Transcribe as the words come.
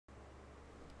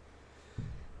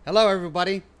Hello,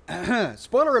 everybody.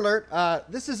 Spoiler alert,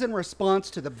 this is in response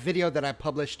to the video that I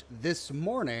published this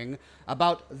morning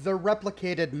about the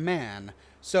replicated man.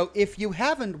 So if you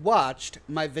haven't watched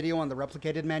my video on the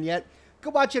replicated man yet,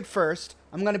 go watch it first.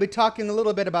 I'm going to be talking a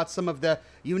little bit about some of the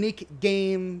unique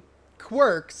game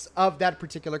quirks of that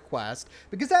particular quest,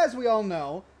 because as we all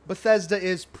know, Bethesda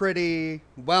is pretty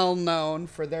well known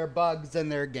for their bugs in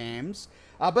their games.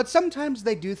 But sometimes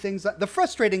they do things. The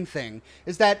frustrating thing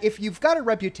is that if you've got a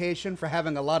reputation for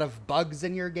having a lot of bugs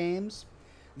in your games,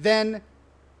 then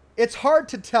it's hard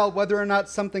to tell whether or not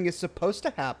something is supposed to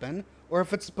happen or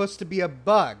if it's supposed to be a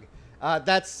bug.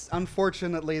 That's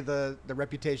unfortunately the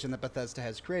reputation that Bethesda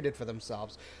has created for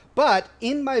themselves. But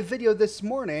in my video this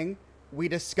morning, we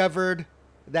discovered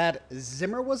that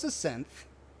Zimmer was a synth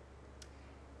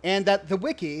and that the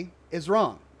wiki is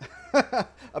wrong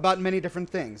about many different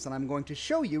things, and I'm going to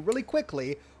show you really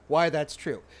quickly why that's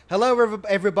true. Hello,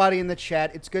 everybody in the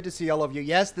chat. It's good to see all of you.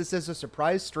 Yes, this is a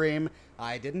surprise stream.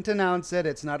 I didn't announce it.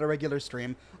 It's not a regular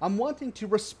stream. I'm wanting to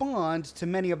respond to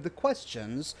many of the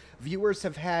questions viewers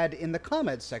have had in the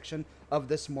comments section of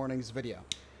this morning's video.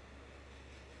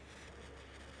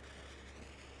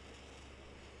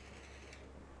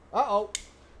 Uh-oh.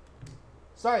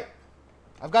 Sorry.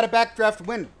 I've got a backdraft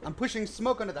wind. I'm pushing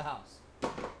smoke into the house.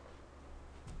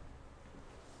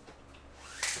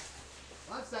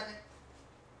 1 second.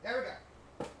 There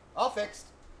we go. All fixed.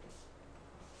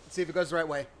 Let's see if it goes the right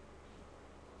way.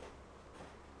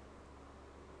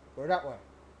 Or that way.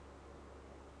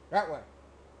 That way.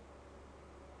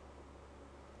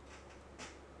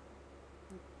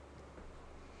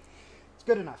 It's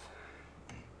good enough.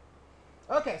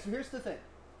 Okay, so here's the thing.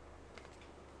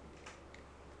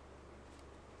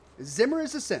 Zimmer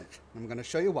is a synth. I'm going to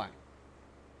show you why.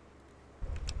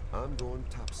 I'm going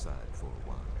topside for a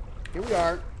while. Here we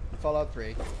are in Fallout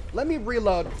 3. Let me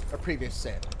reload a previous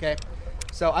save, okay?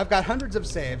 So I've got hundreds of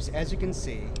saves, as you can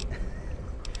see.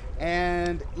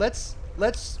 And let's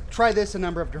try this a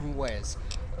number of different ways.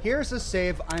 Here's a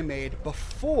save I made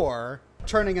before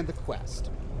turning in the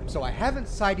quest. So I haven't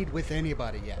sided with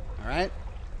anybody yet, all right?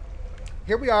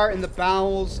 Here we are in the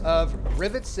bowels of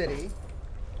Rivet City.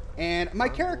 And my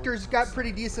character's got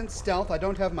pretty decent stealth. I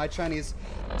don't have my Chinese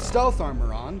stealth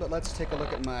armor on, but let's take a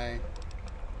look at my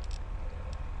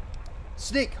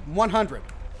sneak. 100.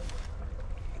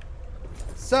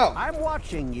 So I'm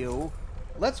watching you.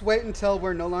 Let's wait until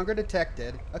we're no longer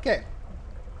detected. Okay.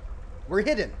 We're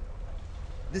hidden.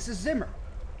 This is Zimmer.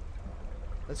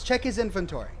 Let's check his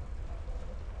inventory.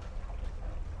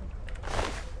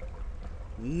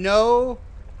 No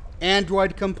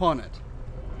Android component.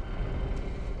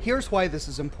 Here's why this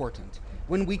is important.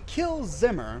 When we kill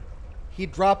Zimmer, he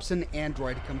drops an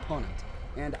Android component.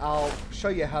 And I'll show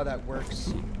you how that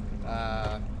works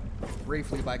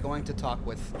briefly by going to talk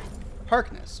with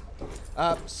Harkness.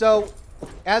 So,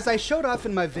 as I showed off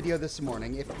in my video this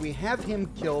morning, if we have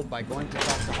him killed by going to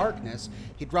talk to Harkness,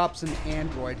 he drops an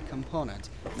Android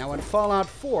component. Now in Fallout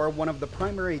 4, one of the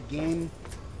primary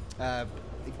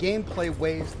gameplay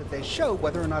ways that they show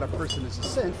whether or not a person is a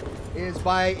synth is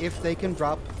by if they can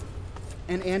drop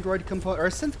an Android component or a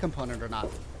synth component or not.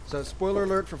 So spoiler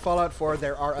alert for Fallout 4,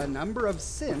 there are a number of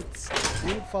synths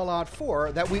in Fallout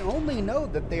 4 that we only know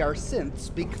that they are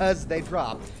synths because they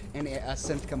drop a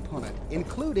synth component,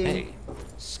 including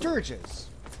Sturgis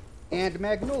and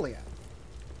Magnolia.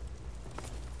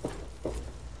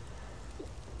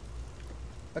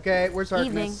 Okay, where's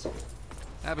Harkness?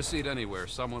 Have a seat anywhere.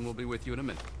 Someone will be with you in a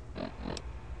minute.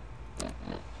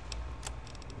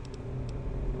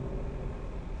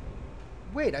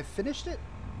 Wait, I finished it?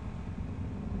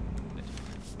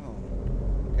 Oh.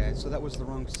 Okay, so that was the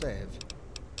wrong save.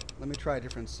 Let me try a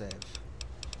different save.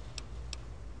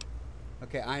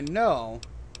 Okay, I know.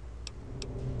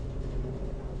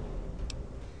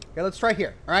 Okay, let's try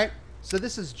here, alright? So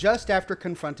this is just after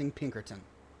confronting Pinkerton.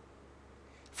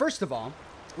 First of all,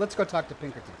 let's go talk to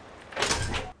Pinkerton.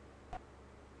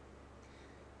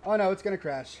 Oh no, it's gonna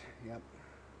crash. Yep.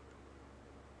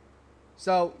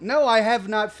 So, no, I have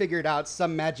not figured out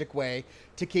some magic way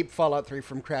to keep Fallout 3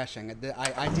 from crashing.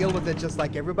 I deal with it just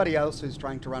like everybody else who's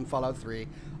trying to run Fallout 3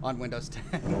 on Windows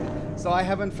 10. So I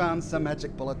haven't found some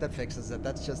magic bullet that fixes it.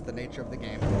 That's just the nature of the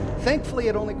game. Thankfully,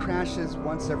 it only crashes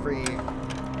once every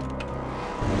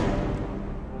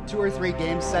 2 or 3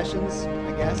 game sessions,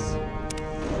 I guess.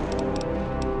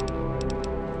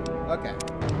 Okay.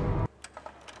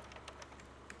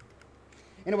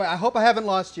 Anyway, I hope I haven't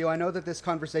lost you. I know that this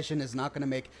conversation is not going to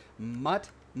make much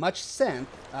sense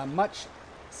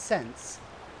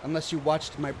unless you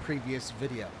watched my previous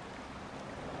video.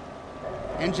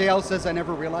 NJL says, I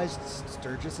never realized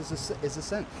Sturgis is a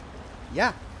synth.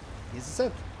 Yeah, He's a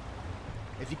synth.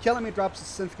 If you kill him, he drops a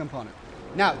synth component.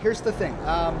 Now, here's the thing.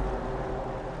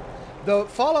 The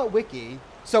Fallout Wiki...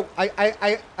 So,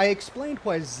 I explained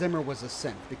why Zimmer was a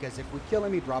synth, because if we kill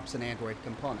him, he drops an android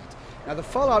component. Now, the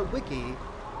Fallout Wiki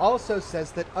also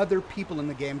says that other people in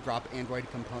the game drop android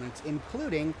components,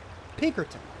 including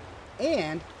Pinkerton,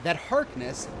 and that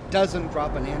Harkness doesn't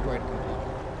drop an android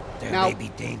component. There Now, may be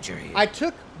danger here. I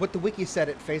took what the wiki said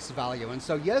at face value, and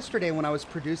so yesterday when I was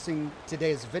producing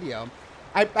today's video,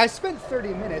 I spent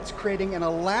 30 minutes creating an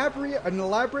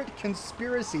elaborate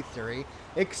conspiracy theory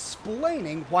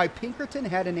explaining why Pinkerton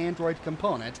had an android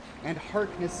component and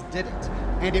Harkness didn't.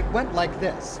 And it went like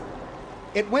this.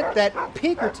 It went that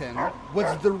Pinkerton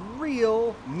was the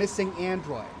real missing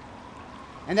android,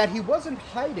 and that he wasn't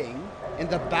hiding in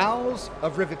the bowels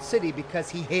of Rivet City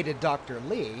because he hated Dr.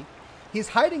 Lee. He's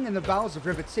hiding in the bowels of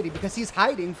Rivet City because he's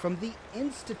hiding from the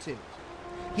Institute.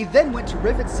 He then went to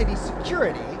Rivet City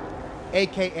Security,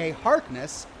 aka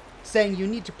Harkness, saying, "You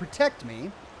need to protect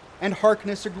me," and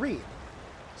Harkness agreed.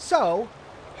 So,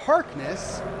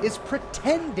 Harkness is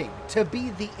pretending to be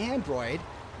the android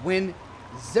when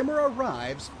Zimmer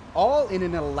arrives, all in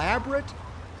an elaborate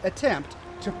attempt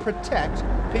to protect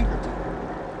Pinkerton.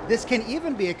 This can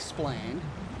even be explained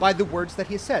by the words that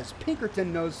he says.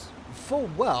 Pinkerton knows full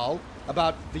well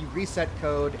about the reset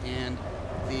code and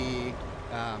the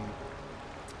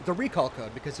recall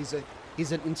code because he's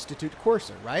an Institute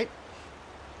courser, right?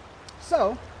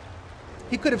 So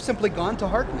he could have simply gone to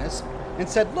Harkness and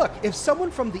said, "Look, if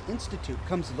someone from the Institute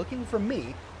comes looking for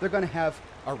me, they're going to have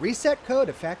a reset code,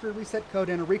 a factory reset code,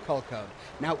 and a recall code.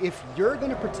 Now, if you're going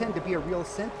to pretend to be a real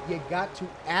synth, you got to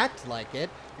act like it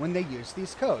when they use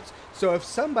these codes. So if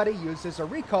somebody uses a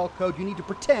recall code, you need to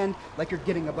pretend like you're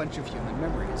getting a bunch of human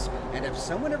memories. And if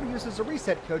someone ever uses a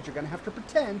reset code, you're going to have to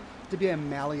pretend to be a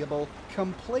malleable,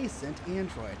 complacent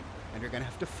android. And you're going to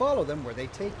have to follow them where they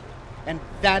take you." And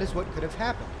that is what could have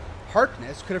happened.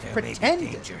 Harkness could have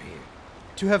pretended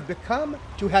to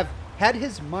have had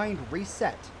his mind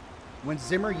reset when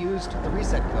Zimmer used the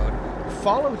reset code,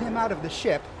 followed him out of the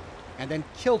ship, and then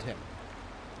killed him.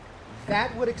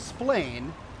 That would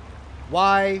explain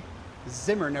why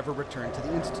Zimmer never returned to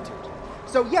the Institute.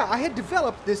 So yeah, I had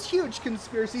developed this huge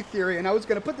conspiracy theory, and I was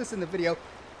going to put this in the video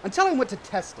until I went to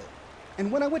test it.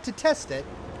 And when I went to test it,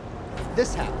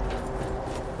 this happened.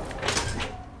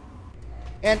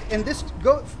 And this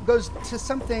goes to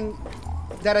something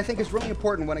that I think is really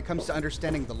important when it comes to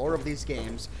understanding the lore of these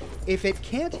games. If it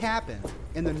can't happen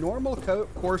in the normal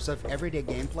course of everyday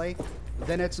gameplay,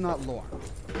 then it's not lore.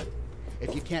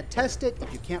 If you can't test it,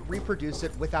 if you can't reproduce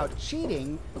it without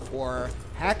cheating or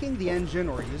hacking the engine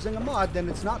or using a mod, then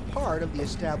it's not part of the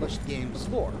established game's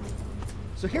lore.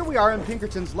 So here we are in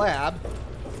Pinkerton's lab.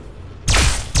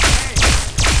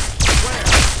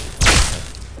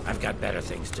 I've got better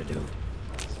things to do.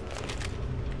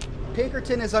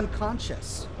 Pinkerton is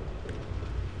unconscious.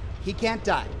 He can't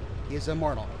die. He is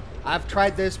immortal. I've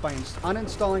tried this by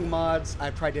uninstalling mods.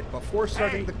 I've tried it before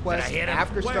starting the quest,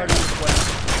 after starting the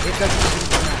quest. It doesn't even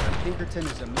matter. Pinkerton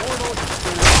is immortal. He's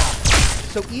still alive.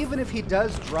 So even if he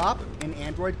does drop an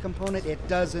android component, it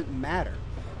doesn't matter,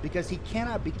 because he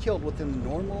cannot be killed within the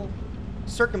normal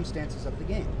circumstances of the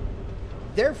game.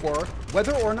 Therefore,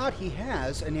 whether or not he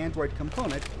has an android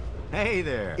component Hey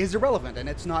there. is irrelevant, and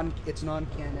it's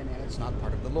non-canon, and it's not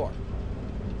part of the lore.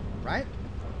 Right?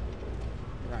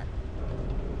 Right.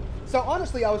 So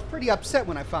honestly, I was pretty upset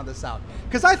when I found this out,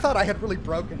 because I thought I had really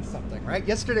broken something, right?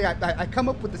 Yesterday, I come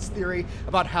up with this theory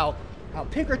about how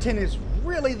Pinkerton is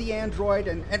really the android,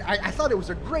 and I thought it was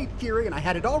a great theory, and I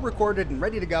had it all recorded and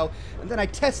ready to go, and then I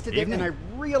tested it, and I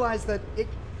realized that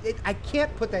I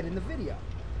can't put that in the video.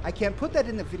 I can't put that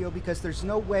in the video because there's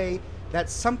no way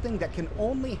that something that can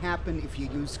only happen if you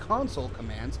use console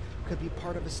commands could be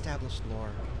part of established lore.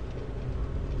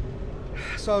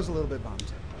 So I was a little bit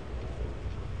bummed.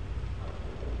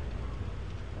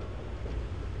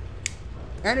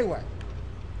 Anyway.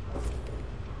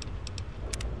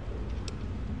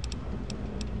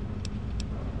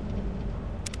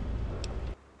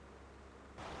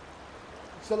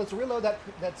 So let's reload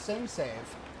that same save.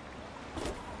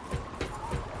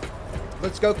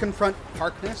 Let's go confront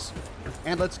Harkness,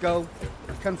 and let's go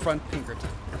confront Pinkerton.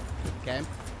 Okay?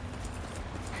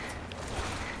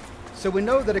 So we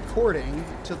know that according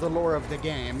to the lore of the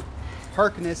game,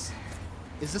 Harkness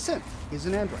is a synth. He's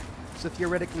an android. So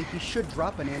theoretically, he should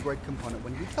drop an android component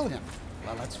when we kill him.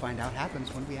 Well, let's find out what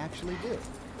happens when we actually do.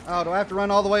 Oh, do I have to run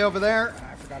all the way over there?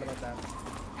 I forgot about that.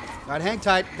 All right, hang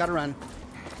tight. Gotta run.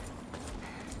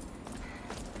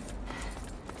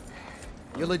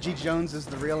 Eulogy Jones is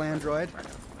the real android.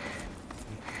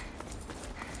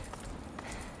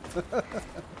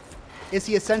 Is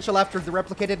he essential after the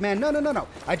replicated man? No, no, no, no.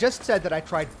 I just said that I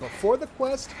tried before the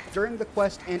quest, during the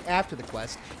quest, and after the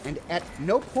quest, and at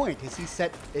no point is he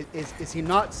set. Is he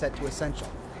not set to essential?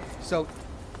 So,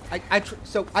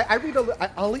 I read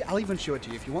a. I'll even show it to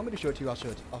you if you want me to show it to you. I'll show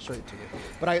it to you.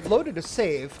 But I loaded a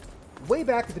save way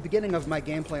back at the beginning of my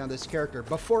gameplay on this character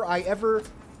before I ever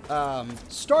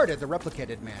started the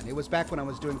replicated man. It was back when I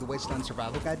was doing the Wasteland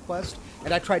Survival Guide quest,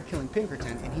 and I tried killing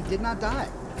Pinkerton, and he did not die.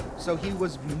 So he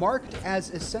was marked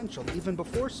as essential even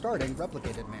before starting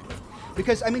replicated man.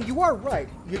 Because, I mean, you are right.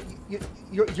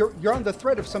 You're on the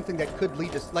thread of something that could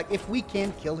lead us. Like, if we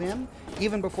can kill him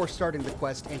even before starting the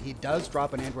quest, and he does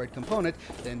drop an android component,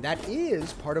 then that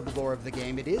is part of the lore of the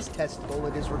game. It is testable.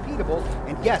 It is repeatable.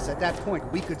 And yes, at that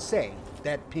point, we could say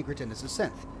that Pinkerton is a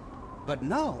synth. But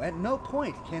no, at no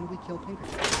point can we kill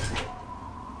Pinkerton.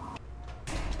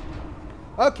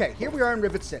 Okay, here we are in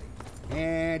Rivet City.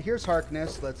 And here's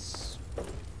Harkness. Let's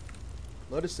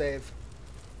load a save.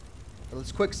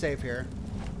 Let's quick save here.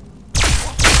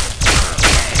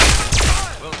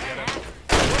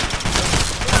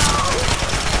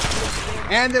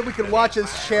 And then we can watch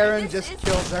as Sharon just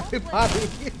kills everybody.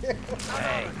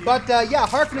 But yeah,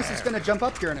 Harkness is going to jump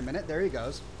up here in a minute. There he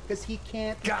goes. Because he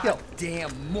can't kill.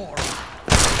 Damn moron.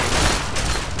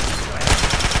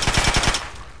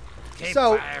 Keep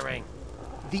So, firing.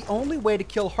 The only way to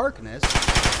kill Harkness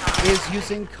is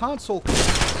using console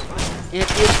commands. And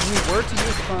if we were to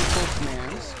use console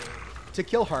commands to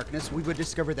kill Harkness, we would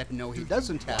discover that no, he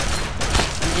doesn't have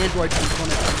an android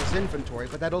component in his inventory,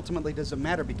 but that ultimately doesn't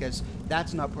matter because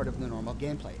that's not part of the normal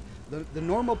gameplay. The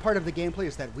normal part of the gameplay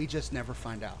is that we just never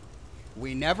find out.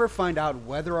 We never find out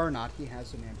whether or not he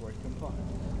has an android component.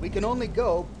 We can only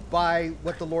go by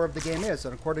what the lore of the game is,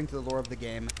 and according to the lore of the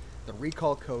game, the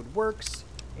recall code works,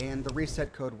 and the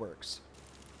reset code works.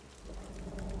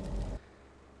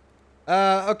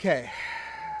 Okay.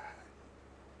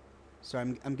 So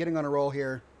I'm getting on a roll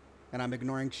here, and I'm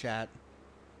ignoring chat.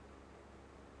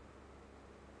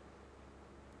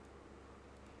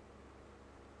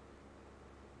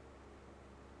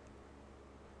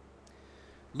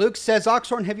 Luke says,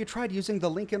 Oxhorn, have you tried using the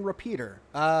Lincoln repeater?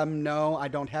 No, I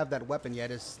don't have that weapon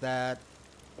yet. Is there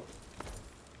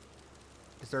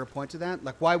a point to that?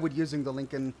 Like, why would using the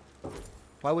Lincoln's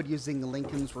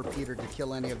repeater to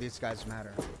kill any of these guys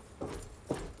matter?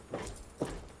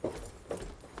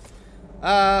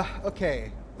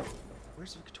 Okay.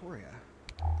 Where's Victoria?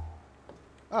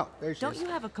 Oh, there she is. Don't you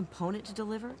have a component to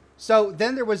deliver? So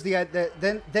then there was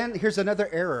then here's another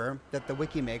error that the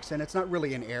wiki makes, and it's not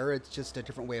really an error, it's just a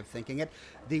different way of thinking it.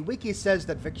 The wiki says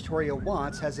that Victoria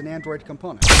Wants has an android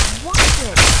component. Watch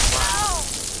it!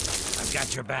 I've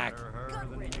got your back.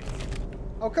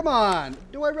 Oh, come on!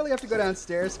 Do I really have to go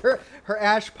downstairs? Her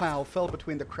ash pile fell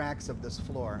between the cracks of this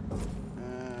floor.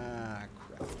 Ah,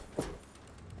 crap.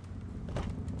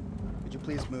 Would you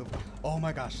please move? Oh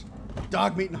my gosh.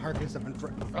 Dog meat and Harkness have been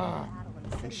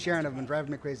and Sharon have been driving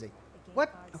me crazy.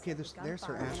 What? Okay, there's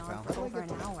her ash pile. How do I get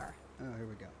to that? Oh, here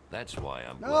we go. That's why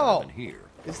I'm glad No! I'm here.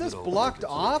 Is this blocked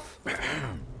off?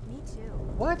 Me too.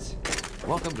 What?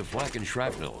 Welcome to Flak and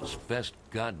Shrapnel's best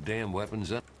goddamn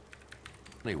weapons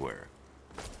anywhere.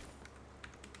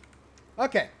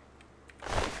 Okay.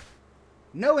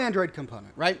 No android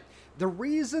component, right? The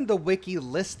reason the wiki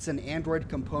lists an android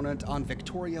component on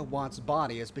Victoria Watt's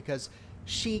body is because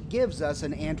she gives us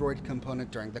an android component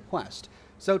during the quest.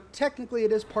 So technically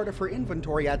it is part of her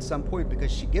inventory at some point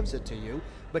because she gives it to you,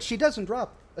 but she doesn't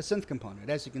drop a synth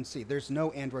component. As you can see, there's no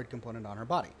android component on her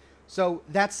body. So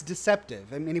that's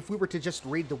deceptive. I mean, if we were to just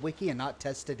read the wiki and not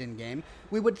test it in-game,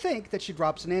 we would think that she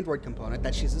drops an android component,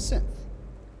 that she's a synth,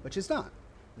 but she's not.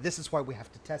 This is why we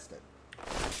have to test it.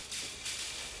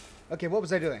 Okay, what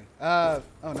was I doing? Oh,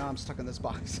 no, I'm stuck in this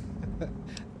box.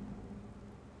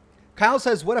 Kyle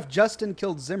says, what if Justin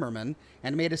killed Zimmerman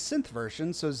and made a synth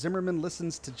version so Zimmerman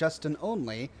listens to Justin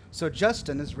only, so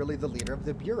Justin is really the leader of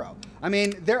the Bureau? I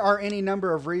mean, there are any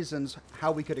number of reasons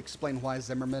how we could explain why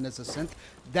Zimmerman is a synth.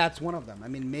 That's one of them. I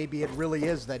mean, maybe it really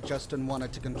is that Justin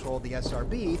wanted to control the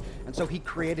SRB, and so he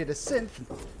created a synth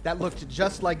that looked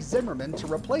just like Zimmerman to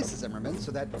replace Zimmerman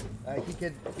so that he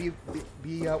could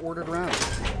be ordered around.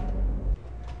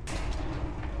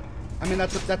 I mean,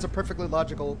 that's a perfectly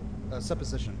logical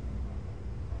supposition.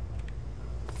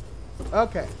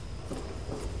 Okay.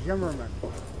 Zimmerman.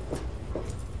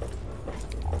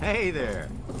 Hey there.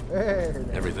 Hey there.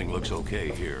 Everything looks okay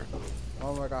here.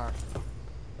 Oh my gosh.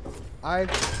 I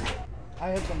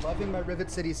have been loving my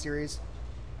Rivet City series,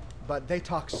 but they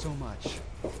talk so much.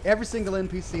 Every single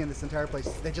NPC in this entire place,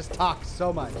 they just talk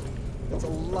so much. It's a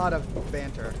lot of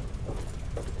banter.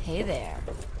 Hey there.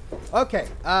 Okay,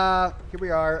 here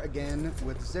we are again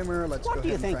with Zimmer. Let's go What do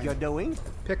you ahead and think you're doing?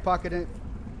 pickpocket it.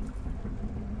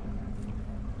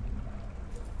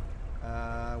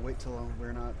 Wait till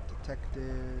we're not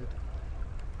detected.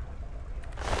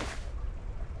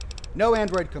 No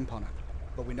Android component,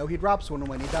 but we know he drops one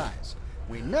when he dies.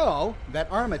 We know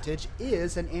that Armitage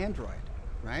is an android,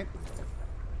 right?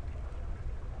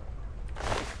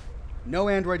 No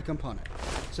Android component.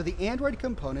 So the Android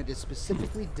component is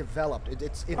specifically developed.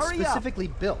 It's specifically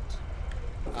built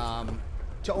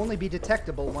to only be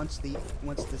detectable once the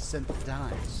synth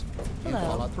dies in Hello.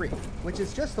 Fallout 3, which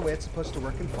is just the way it's supposed to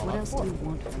work in Fallout What else 4. do you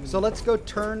want from me? So let's go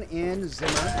turn in Zimmer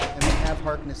and then have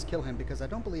Harkness kill him, because I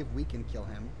don't believe we can kill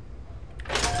him.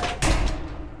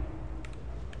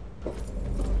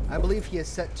 I believe he is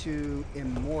set to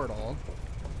immortal.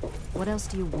 What else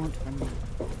do you want from me?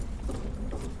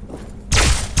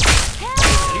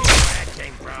 Where that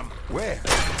came from? Where?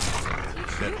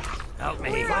 Help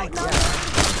me.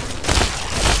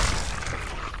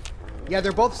 Yeah,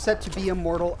 they're both set to be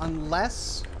immortal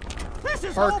unless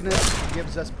Harkness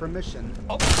gives us permission.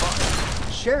 Oh, fuck.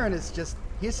 Sharon is he's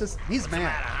What's the matter,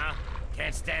 mad. huh?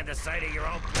 Can't stand the sight of your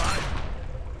own blood?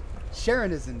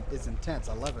 Sharon is intense.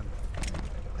 I love him.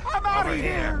 I'm out Over of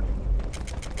here. here.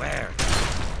 Where?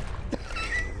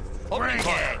 Bring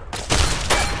it.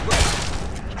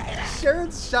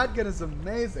 Sharon's shotgun is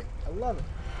amazing. I love it.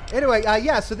 Anyway,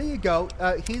 yeah, so there you go.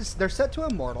 They're set to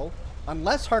immortal.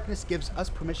 Unless Harkness gives us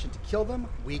permission to kill them,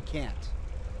 we can't.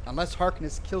 Unless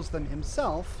Harkness kills them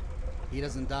himself, he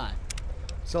doesn't die.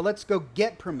 So let's go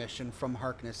get permission from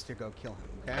Harkness to go kill him,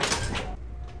 okay?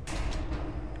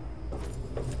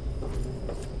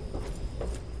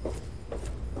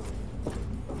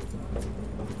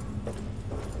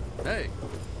 Hey,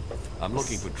 I'm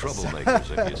looking for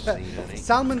troublemakers. Have you seen any?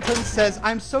 Salmonton says,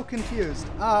 I'm so confused.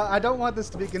 I don't want this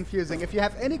to be confusing. If you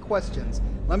have any questions,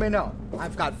 let me know.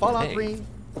 I've got Fallout Hey. 3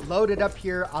 loaded up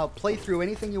here. I'll play through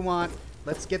anything you want.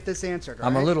 Let's get this answered, all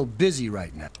I'm right? a little busy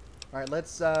right now. All right,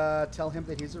 let's tell him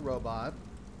that he's a robot.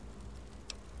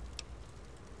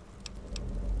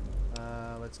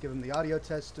 Let's give him the audio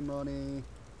testimony.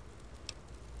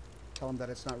 Tell him that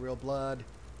it's not real blood.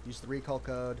 Use the recall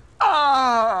code.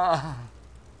 Ah!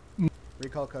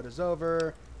 Recall code is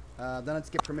over. Then let's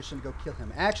get permission to go kill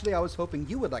him. Actually, I was hoping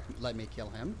you would let me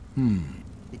kill him.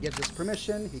 He gives us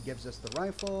permission. He gives us the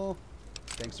rifle.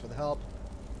 Thanks for the help.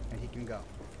 And he can go.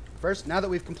 First, now that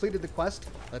we've completed the quest,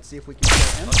 let's see if we can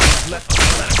kill him. Let him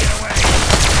get away.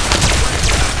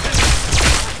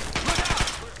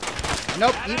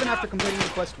 Nope. Even after completing the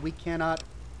quest, we cannot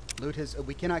loot his.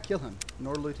 We cannot kill him,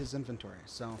 nor loot his inventory.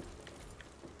 So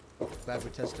glad we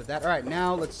tested that. All right,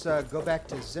 now let's go back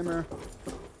to Zimmer.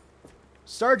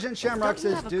 Sergeant Shamrock Don't you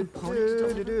says, have a "Do component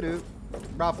to do do deliver? do do."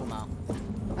 Rafflemau.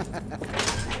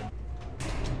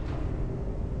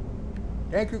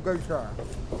 Thank you, good sir.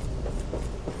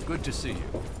 good to see you.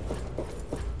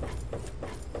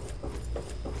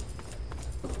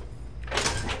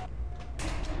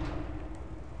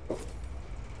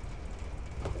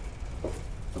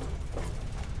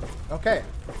 Okay.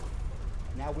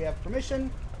 Now we have permission.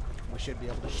 We should be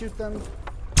able to shoot them.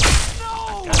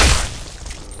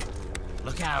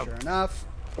 Look out. Sure enough,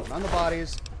 on the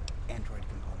bodies, Android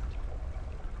component.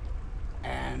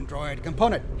 Android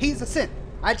component. He's a synth.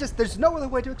 There's no other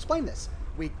way to explain this.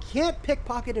 We can't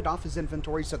pickpocket it off his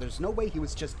inventory, so there's no way he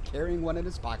was just carrying one in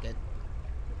his pocket.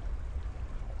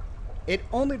 It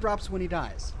only drops when he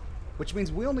dies, which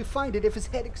means we only find it if his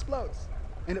head explodes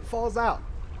and it falls out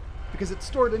because it's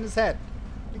stored in his head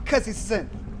because he's a synth.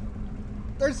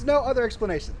 There's no other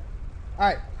explanation. All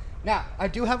right. Now, I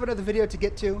do have another video to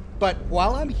get to, but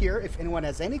while I'm here, if anyone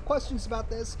has any questions about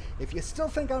this, if you still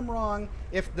think I'm wrong,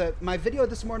 if my video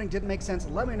this morning didn't make sense,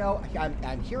 let me know.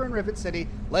 I'm here in Rivet City.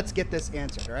 Let's get this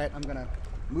answered, all right? I'm going to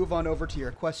move on over to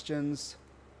your questions.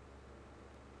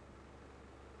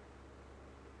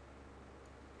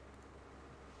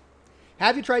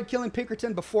 Have you tried killing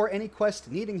Pinkerton before any quest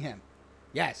needing him?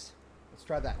 Yes. Let's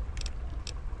try that.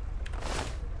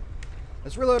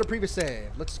 Let's reload a previous save.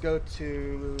 Let's go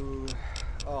to...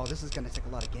 Oh, this is going to take a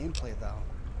lot of gameplay, though.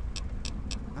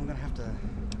 I'm going to have to...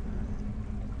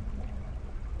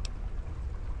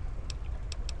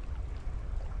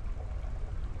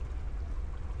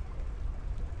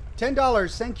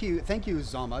 $10. Thank you. Thank you,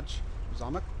 Zomach.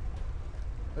 Zomach?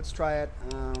 Let's try it.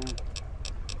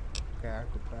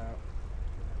 Character pack.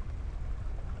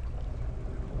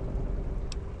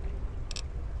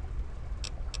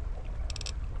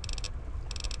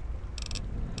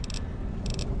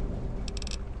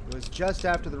 It was just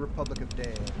after the Republic of Dave,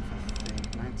 I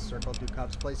think. Ninth Circle,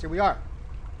 Dukov's place. Here we are.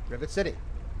 Rivet City.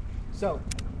 So,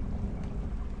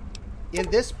 In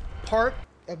this part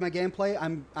of my gameplay,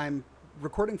 I'm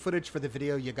recording footage for the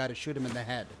video You Gotta Shoot Him in the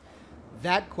Head.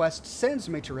 That quest sends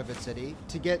me to Rivet City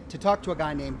to talk to a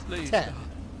guy named Ted.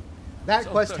 That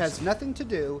quest has nothing to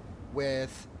do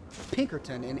with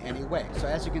Pinkerton in any way. So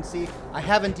as you can see, I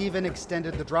haven't even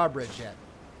extended the drawbridge yet.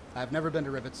 I've never been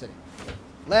to Rivet City.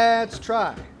 Let's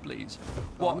try. Please.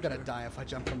 Oh, I'm gonna die if I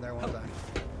jump from there, won't I?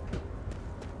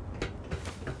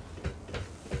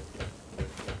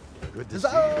 Good to see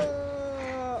you.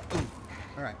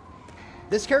 All right.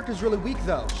 This character's really weak,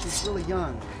 though. She's really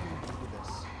young. Do this.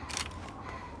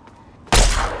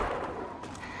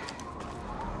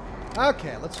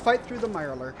 Okay, let's fight through the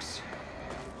Mirelurks.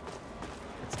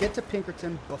 Let's get to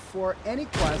Pinkerton before any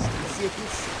quest and see if he's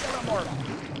still immortal.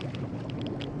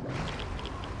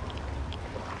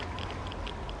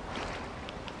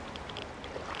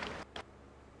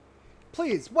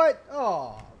 Please, what?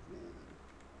 Oh, man.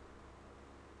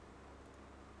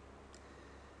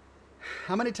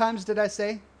 How many times did I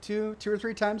say? Two or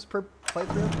three times per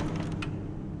playthrough?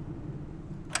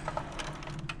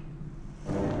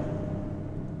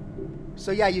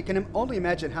 So yeah, you can only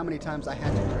imagine how many times I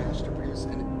had to crash to produce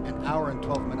an hour and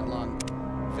 12-minute long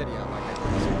video like I did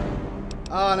this morning.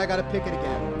 Oh, and I gotta pick it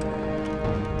again.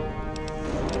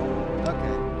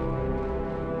 Okay.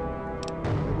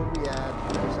 Where would we at?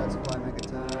 Side supply mega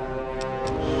time.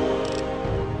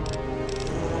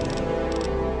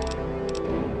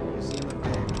 Museum of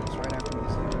Dave. That's right after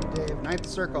Museum of Dave. Ninth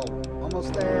Circle.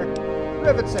 Almost there.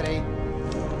 Rivet City.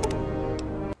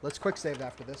 Let's quick save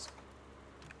after this.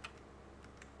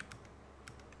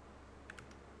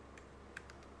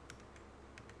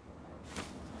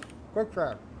 Quick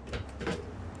trap.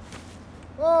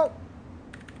 Oh!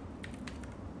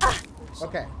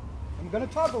 Okay. I'm gonna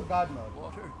toggle God mode.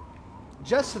 Water.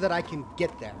 Just so that I can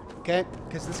get there, okay?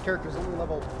 Because this character's only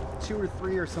level 2 or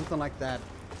 3 or something like that.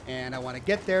 And I want to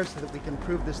get there so that we can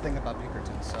prove this thing about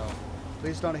Pinkerton. So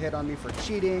please don't hit on me for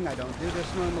cheating. I don't do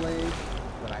this normally.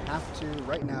 But I have to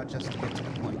right now just to get to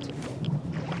the point.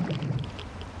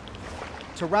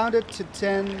 To round it to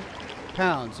 10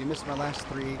 pounds. You missed my last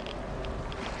 3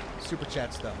 super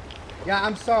chats, though. Yeah,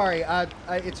 I'm sorry.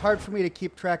 It's hard for me to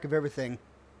keep track of everything.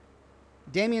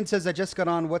 Damien says, I just got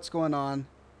on. What's going on?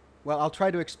 Well, I'll try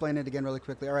to explain it again really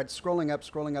quickly. All right, scrolling up,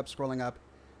 scrolling up, scrolling up.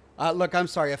 Look, I'm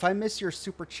sorry. If I miss your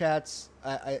super chats,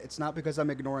 it's not because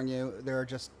I'm ignoring you. There are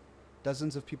just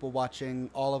dozens of people watching.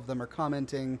 All of them are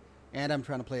commenting, and I'm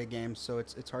trying to play a game, so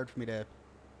it's hard for me to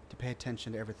pay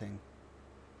attention to everything.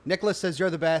 Nicholas says,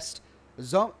 you're the best.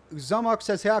 Zomok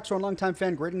says, hey, Oxhorn, longtime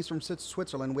fan. Greetings from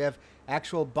Switzerland. We have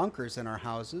actual bunkers in our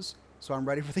houses, so I'm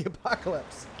ready for the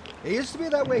apocalypse. It used to be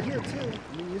that way here, too.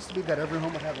 I mean, it used to be that every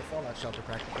home would have a fallout shelter,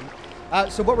 practically.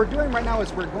 So what we're doing right now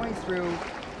is we're going through...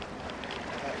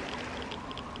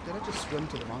 did I just swim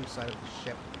to the wrong side of the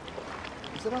ship?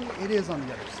 Is it on the... It is on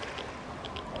the other side.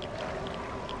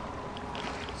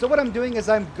 So what I'm doing is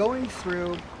I'm going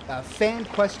through fan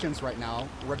questions right now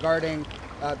regarding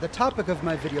the topic of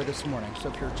my video this morning. So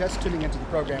if you're just tuning into the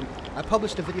program, I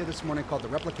published a video this morning called The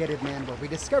Replicated Man, where we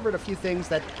discovered a few things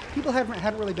that people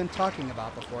hadn't really been talking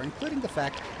about before, including the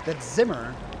fact that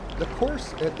Zimmer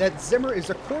is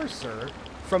a courser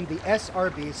from the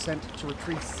SRB sent to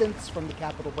retrieve synths from the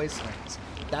Capital Wastelands.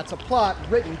 That's a plot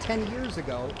written 10 years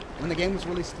ago when the game was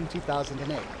released in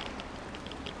 2008.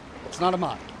 It's not a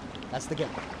mod. That's the game.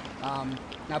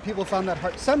 Now,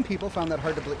 some people found that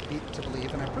hard to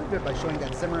believe, and I proved it by showing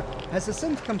that Zimmer has a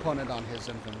synth component on his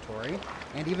inventory,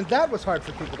 and even that was hard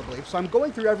for people to believe, so I'm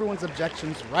going through everyone's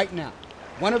objections right now.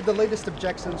 One of the latest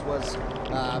objections was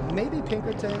maybe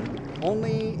Pinkerton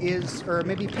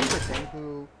maybe Pinkerton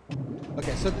who...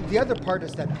 Okay, so the other part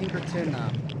is that Pinkerton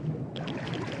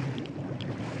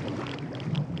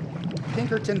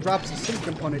drops a synth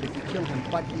component if you kill him,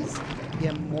 but he's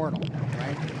immortal,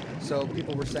 right? So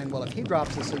people were saying, well, if he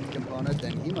drops a synth component,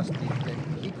 then he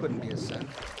couldn't be a synth.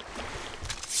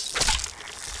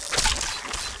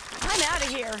 I'm out of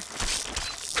here.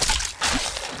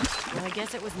 Well, I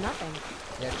guess it was nothing.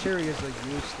 Yeah, Cherry is a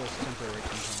useless temporary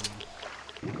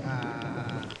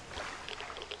component.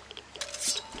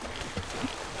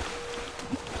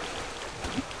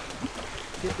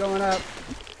 Keep going up.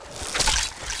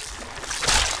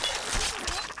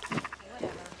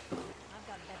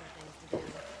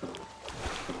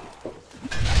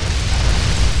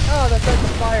 Oh, that started the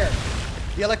fire.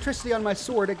 The electricity on my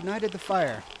sword ignited the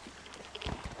fire.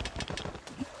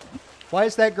 Why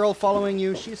is that girl following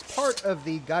you? She's part of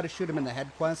the Gotta Shoot Him in the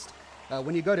Head quest.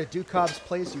 When you go to Dukov's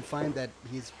place, you find that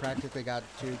he's practically got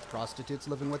 2 prostitutes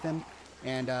living with him.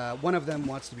 And one of them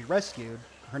wants to be rescued.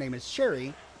 Her name is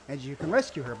Sherry. and you can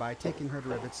rescue her by taking her to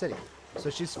Rivet City. So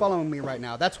she's following me right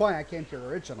now. That's why I came here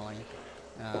originally.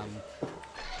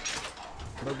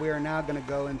 But we are now going to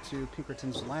go into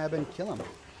Pinkerton's lab and kill him.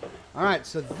 Alright,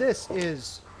 so this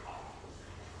is...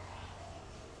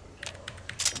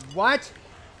 What?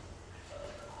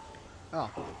 Oh.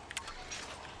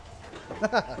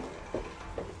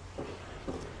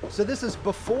 So this is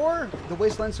before the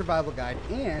Wasteland Survival Guide,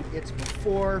 and it's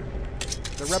before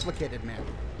the Replicated Man.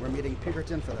 We're meeting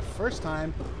Pinkerton for the first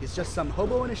time. He's just some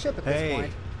hobo in a ship at this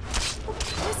point.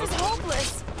 This is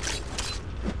hopeless.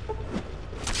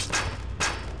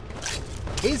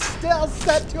 He's still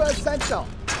set to Essential.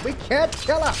 We can't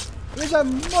kill him. He's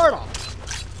immortal.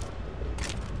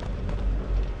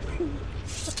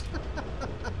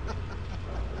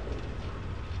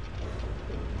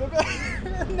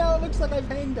 No, it looks like I've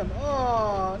hanged him.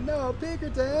 Oh, no,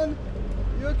 Pinkerton.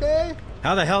 You okay?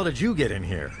 How the hell did you get in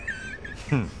here?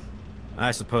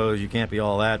 I suppose you can't be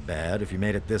all that bad if you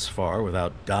made it this far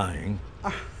without dying.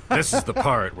 This is the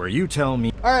part where you tell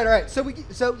me... All right. So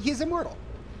he's immortal.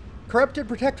 Corrupted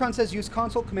Protectron says use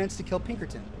console commands to kill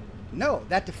Pinkerton. No,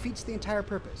 that defeats the entire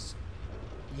purpose.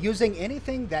 Using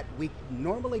anything that we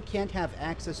normally can't have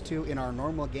access to in our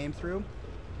normal game through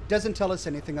doesn't tell us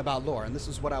anything about lore, and this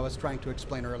is what I was trying to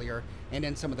explain earlier, and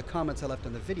in some of the comments I left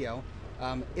in the video.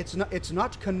 It's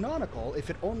not canonical if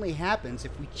it only happens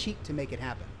if we cheat to make it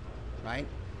happen, right?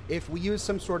 If we use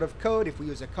some sort of code, if we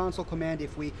use a console command,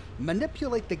 if we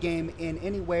manipulate the game in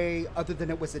any way other than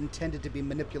it was intended to be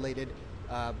manipulated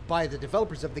by the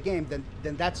developers of the game,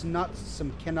 then that's not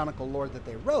some canonical lore that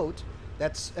they wrote.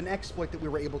 That's an exploit that we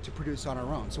were able to produce on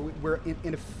our own. So we're,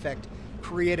 in effect,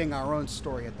 creating our own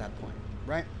story at that point,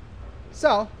 right?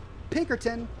 So,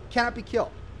 Pinkerton cannot be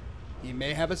killed. He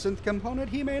may have a synth component,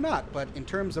 he may not, but in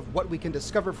terms of what we can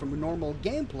discover from normal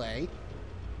gameplay,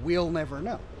 we'll never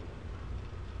know.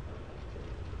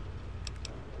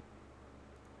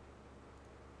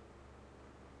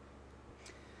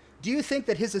 Do you think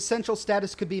that his essential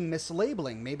status could be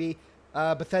mislabeling? Maybe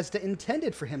Bethesda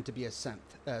intended for him to be a synth,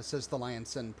 says the Lion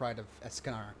Sin Pride of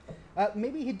Escanar.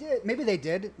 Maybe he did. Maybe they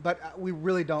did, but we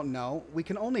really don't know. We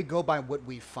can only go by what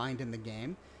we find in the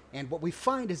game, and what we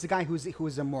find is a guy who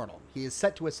is immortal. He is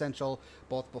set to essential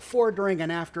both before, during,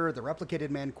 and after the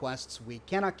Replicated Man quests. We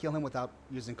cannot kill him without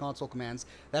using console commands.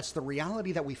 That's the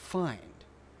reality that we find.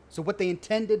 So what they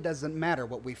intended doesn't matter.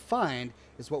 What we find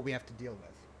is what we have to deal with.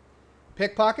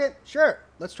 Pickpocket? Sure.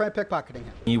 Let's try pickpocketing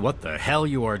him. What the hell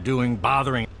you are doing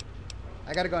bothering...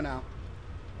 I gotta go now.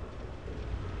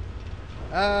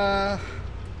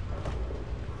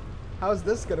 How's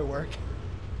this gonna work?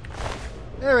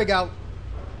 There we go.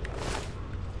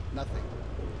 Nothing.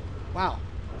 Wow.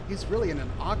 He's really in an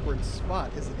awkward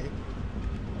spot, isn't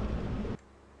he?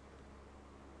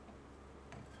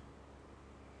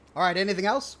 Alright, anything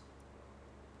else?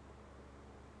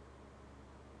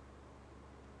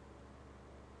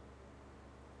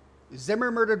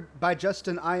 Zimmer murdered by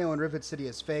Justin Io in Rivet City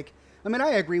is fake. I mean,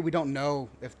 I agree. We don't know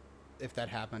if that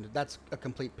happened. That's a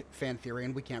complete fan theory,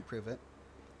 and we can't prove it.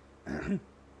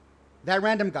 That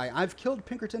random guy. I've killed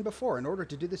Pinkerton before. In order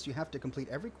to do this, you have to complete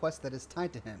every quest that is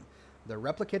tied to him. The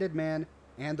Replicated Man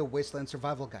and the Wasteland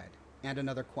Survival Guide. And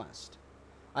another quest.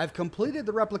 I've completed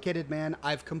the Replicated Man.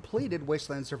 I've completed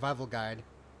Wasteland Survival Guide.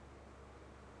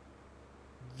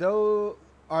 Though,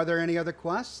 are there any other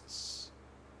quests?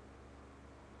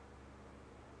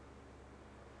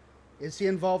 Is he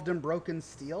involved in broken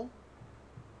steel?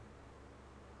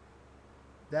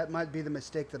 That might be the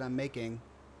mistake that I'm making.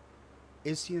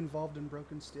 Is he involved in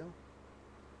broken steel?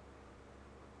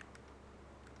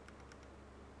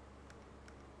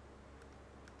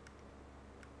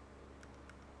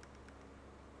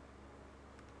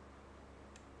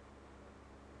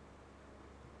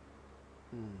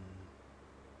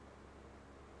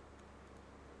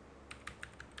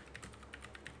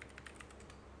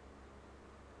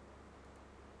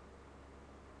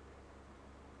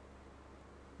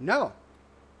 No.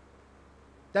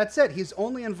 That's it. He's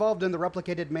only involved in the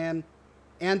Replicated Man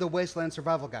and the Wasteland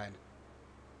Survival Guide.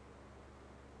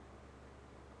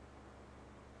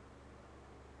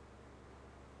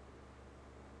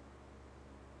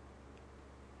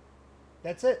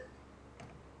 That's it.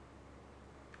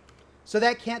 So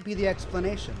that can't be the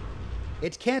explanation.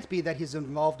 It can't be that he's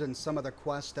involved in some other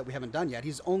quest that we haven't done yet.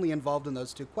 He's only involved in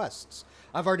those two quests.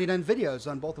 I've already done videos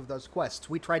on both of those quests.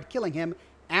 We tried killing him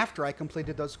after I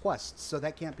completed those quests, so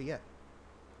that can't be it.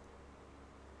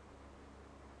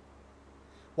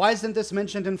 Why isn't this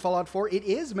mentioned in Fallout 4? It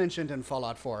is mentioned in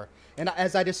Fallout 4, and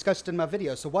as I discussed in my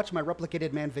video, so watch my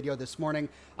Replicated Man video this morning.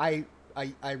 I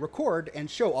record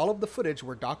and show all of the footage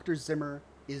where Dr. Zimmer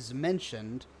is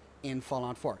mentioned in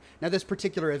Fallout 4. Now, this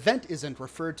particular event isn't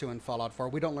referred to in Fallout 4.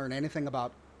 We don't learn anything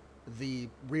about the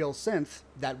real synth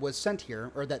that was sent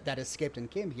here, or that escaped and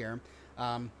came here,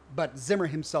 but Zimmer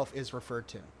himself is referred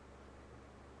to.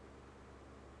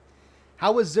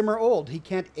 How is Zimmer old? He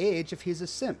can't age if he's a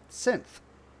synth.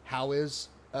 How is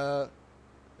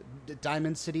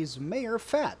Diamond City's mayor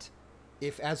fat?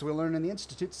 If, as we learn in the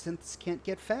Institute, synths can't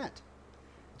get fat.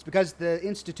 It's because the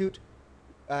Institute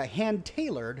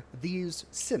hand-tailored these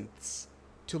synths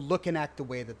to look and act the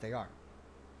way that they are,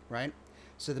 right?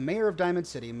 So the mayor of Diamond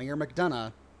City, Mayor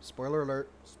McDonough, spoiler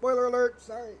alert,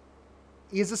 sorry,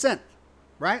 he's a synth,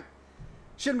 right?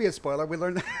 Shouldn't be a spoiler. We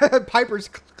learned that Piper's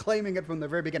claiming it from the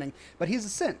very beginning, but he's a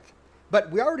synth.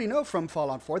 But we already know from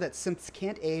Fallout 4 that synths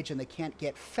can't age and they can't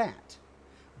get fat.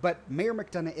 But Mayor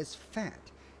McDonough is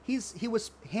fat. He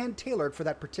was hand-tailored for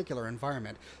that particular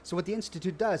environment. So what the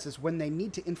Institute does is when they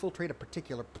need to infiltrate a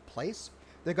particular place,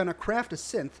 they're going to craft a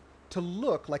synth to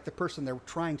look like the person they're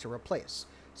trying to replace.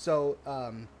 So,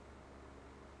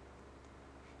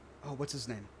 what's his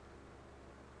name?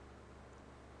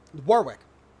 Warwick.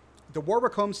 The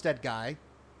Warwick Homestead guy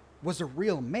was a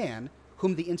real man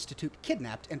whom the Institute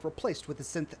kidnapped and replaced with a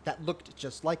synth that looked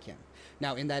just like him.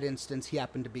 Now, in that instance, he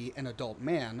happened to be an adult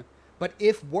man, but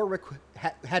if Warwick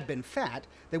had been fat,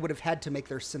 they would have had to make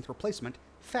their synth replacement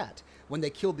fat. When they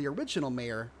killed the original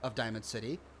mayor of Diamond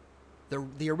City,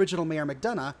 the original Mayor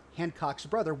McDonough, Hancock's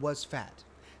brother, was fat.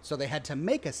 So they had to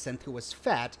make a synth who was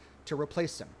fat to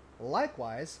replace him.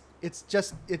 Likewise, it's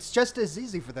just as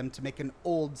easy for them to make an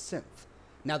old synth.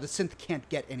 Now, the synth can't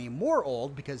get any more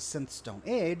old because synths don't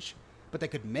age, but they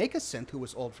could make a synth who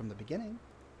was old from the beginning.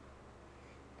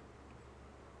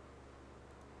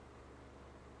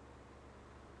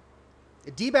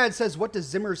 D-Bad says, what does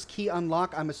Zimmer's key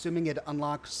unlock? I'm assuming it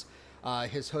unlocks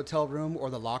his hotel room or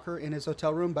the locker in his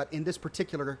hotel room, but in this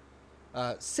particular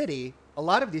city, a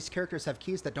lot of these characters have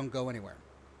keys that don't go anywhere.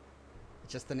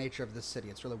 It's just the nature of this city.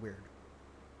 It's really weird.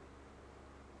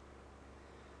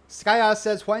 Skya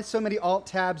says, why so many alt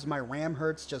tabs? My RAM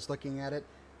hurts just looking at it.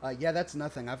 Yeah, that's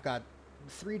nothing. I've got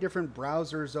 3 different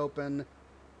browsers open,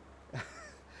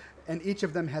 and each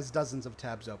of them has dozens of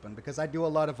tabs open because I do a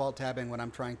lot of alt tabbing when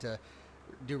I'm trying to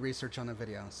do research on a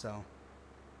video, so.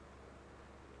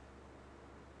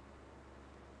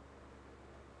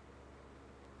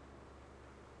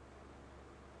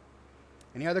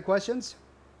 Any other questions?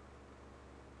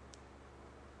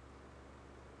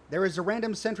 There is a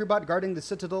random sentry bot guarding the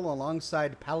Citadel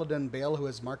alongside Paladin Bale, who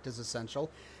is marked as essential.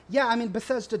 Yeah, I mean,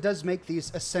 Bethesda does make these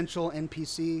essential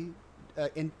NPCs'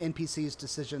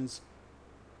 decisions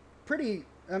pretty...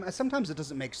 sometimes it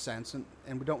doesn't make sense,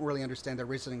 and we don't really understand their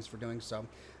reasonings for doing so.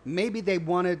 Maybe they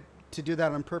wanted to do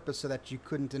that on purpose so that you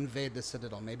couldn't invade the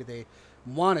Citadel. Maybe they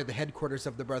wanted the headquarters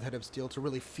of the Brotherhood of Steel to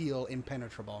really feel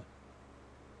impenetrable.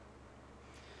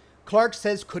 Clark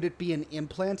says, could it be an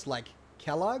implant like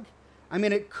Kellogg? I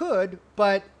mean, it could,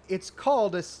 but it's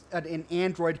called an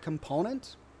Android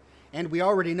component, and we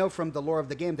already know from the lore of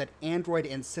the game that Android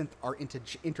and Synth are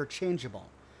interchangeable.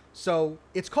 So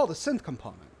it's called a Synth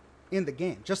component in the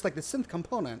game, just like the Synth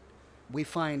component we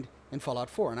find in Fallout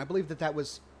 4, and I believe that that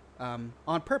was on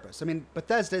purpose. I mean,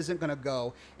 Bethesda isn't going to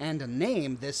go and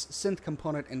name this Synth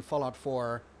component in Fallout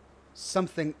 4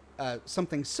 something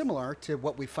similar to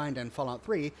what we find in Fallout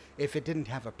 3 if it didn't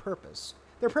have a purpose.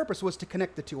 Their purpose was to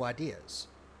connect the two ideas.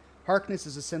 Harkness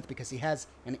is a synth because he has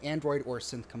an Android or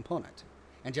synth component,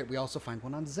 and yet we also find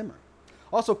one on Zimmer.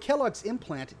 Also, Kellogg's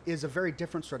implant is a very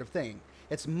different sort of thing.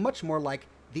 It's much more like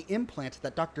the implant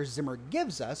that Dr. Zimmer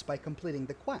gives us by completing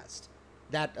the quest.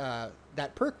 That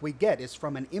perk we get is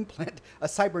from an implant, a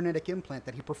cybernetic implant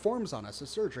that he performs on us, a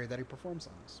surgery that he performs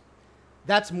on us.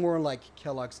 That's more like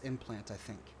Kellogg's implant, I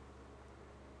think.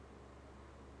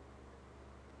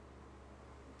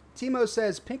 Timo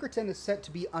says, Pinkerton is set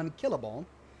to be unkillable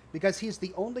because he's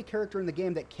the only character in the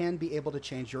game that can be able to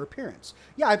change your appearance.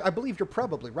 Yeah, I believe you're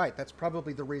probably right. That's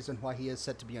probably the reason why he is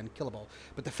set to be unkillable.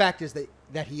 But the fact is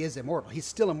that he is immortal. He's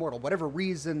still immortal. Whatever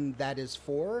reason that is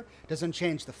for doesn't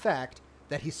change the fact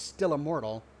that he's still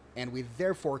immortal, and we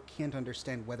therefore can't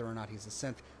understand whether or not he's a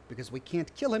synth because we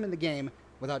can't kill him in the game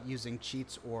without using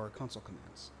cheats or console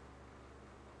commands.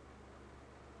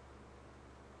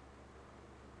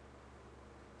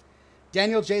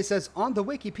 Daniel J. says, on the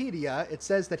Wikipedia, it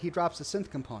says that he drops a synth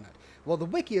component. Well, the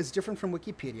wiki is different from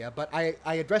Wikipedia, but I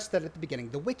addressed that at the beginning.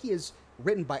 The wiki is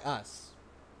written by us.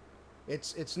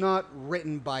 It's not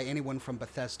written by anyone from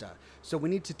Bethesda. So we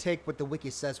need to take what the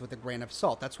wiki says with a grain of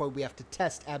salt. That's why we have to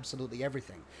test absolutely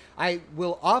everything. I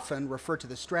will often refer to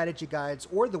the strategy guides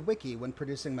or the wiki when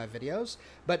producing my videos,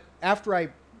 but after I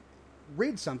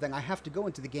read something, I have to go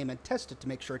into the game and test it to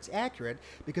make sure it's accurate,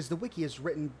 because the wiki is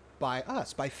written by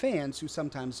us, by fans who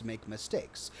sometimes make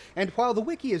mistakes. And while the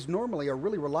wiki is normally a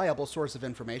really reliable source of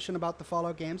information about the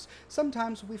Fallout games,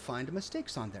 sometimes we find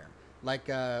mistakes on there. Like,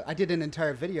 I did an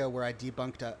entire video where I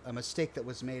debunked a mistake that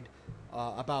was made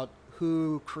about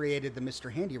who created the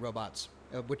Mr. Handy robots,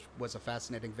 which was a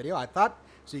fascinating video, I thought,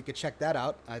 so you could check that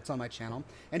out. It's on my channel.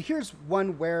 And here's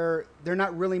one where they're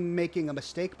not really making a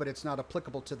mistake, but it's not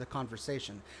applicable to the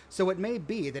conversation. So it may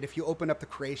be that if you open up the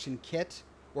creation kit,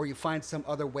 or you find some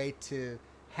other way to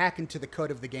hack into the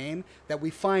code of the game, that we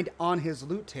find on his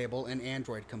loot table an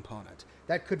Android component.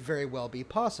 That could very well be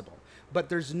possible. But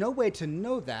there's no way to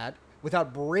know that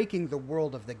without breaking the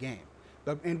world of the game.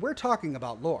 And we're talking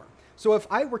about lore. So if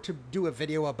I were to do a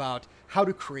video about how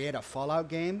to create a Fallout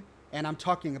game, and I'm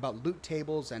talking about loot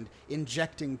tables and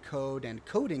injecting code and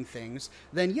coding things,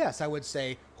 then yes, I would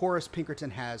say Horace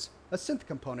Pinkerton has a synth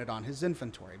component on his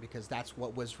inventory, because that's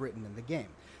what was written in the game.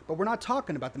 But we're not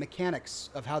talking about the mechanics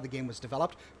of how the game was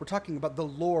developed. We're talking about the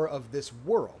lore of this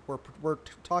world. We're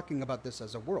talking about this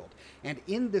as a world. And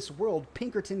in this world,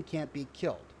 Pinkerton can't be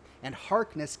killed, and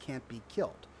Harkness can't be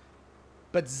killed.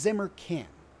 But Zimmer can.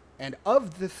 And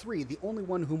of the three, the only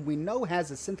one whom we know has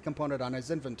a synth component on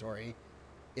his inventory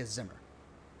is Zimmer.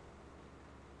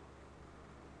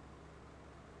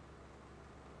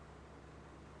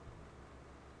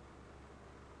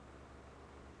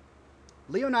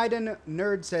 Leoniden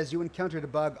Nerd says, you encountered a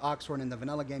bug, Oxhorn, in the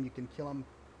vanilla game. You can kill him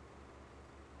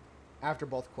after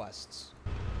both quests.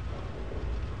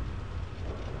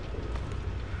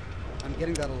 I'm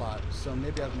getting that a lot, so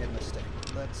maybe I've made a mistake.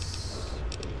 Let's...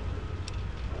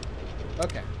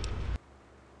 Okay.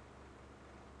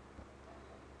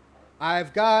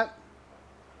 I've got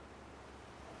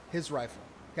his rifle,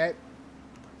 okay?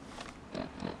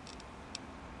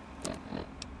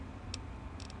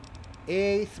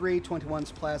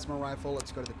 A321's plasma rifle.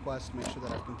 Let's go to the quest, make sure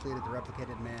that I've completed the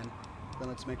replicated man. Then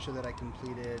let's make sure that I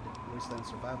completed Wasteland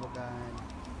Survival Guide.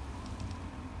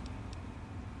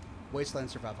 Wasteland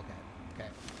Survival Guide. Okay.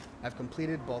 I've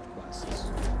completed both quests.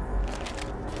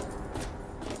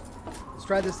 Let's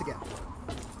try this again.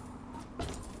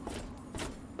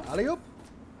 Alley-oop.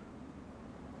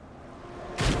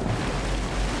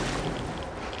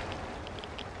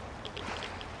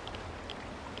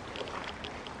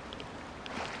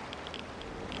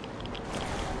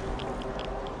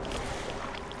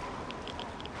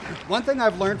 One thing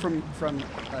I've learned from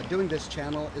doing this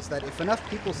channel is that if enough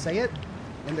people say it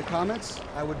in the comments,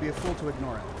 I would be a fool to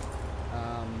ignore it.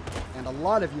 And a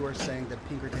lot of you are saying that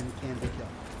Pinkerton can be killed.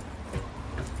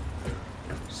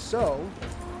 So,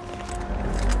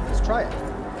 let's try it.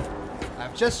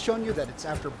 I've just shown you that it's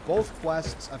after both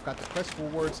quests. I've got the quest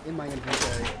rewards in my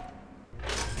inventory.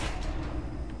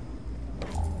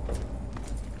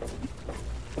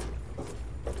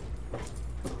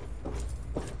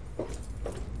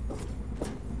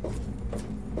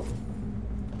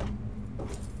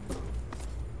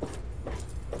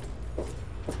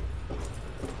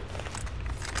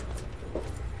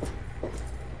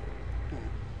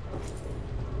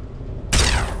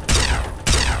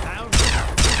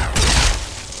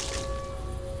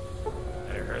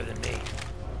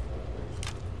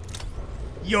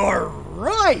 You're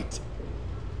right!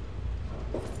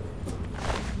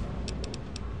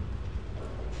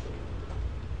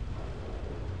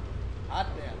 Hot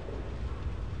damn.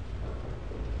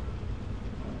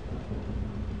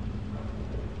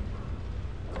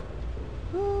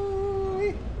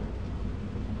 Ooh-wee.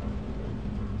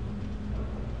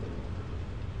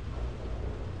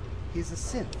 He's a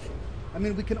synth. I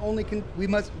mean, we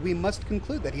must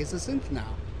conclude that he's a synth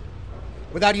now.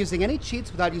 Without using any cheats,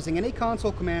 without using any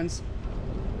console commands,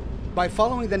 by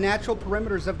following the natural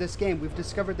parameters of this game, we've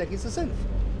discovered that he's a synth.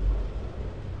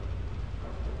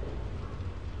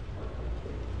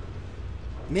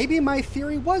 Maybe my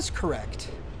theory was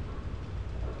correct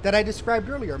that I described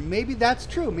earlier. Maybe that's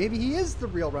true. Maybe he is the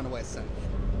real runaway synth.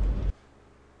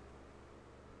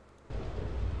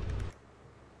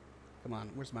 Come on,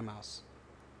 where's my mouse?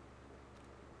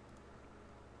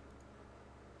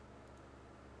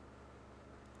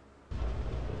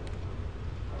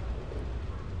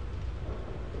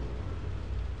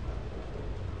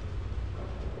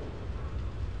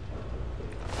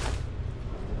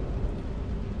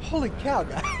 Holy cow,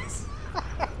 guys.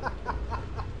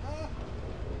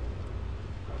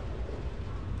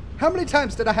 How many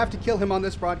times did I have to kill him on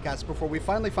this broadcast before we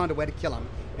finally found a way to kill him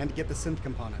and get the synth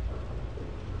component?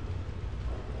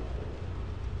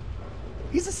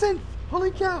 He's a synth.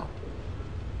 Holy cow.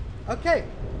 Okay.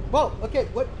 Well, okay,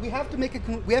 what we have to make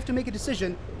a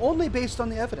decision only based on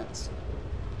the evidence.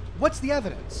 What's the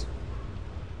evidence?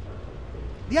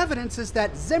 The evidence is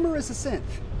that Zimmer is a synth.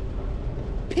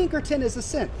 Pinkerton is a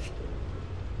synth.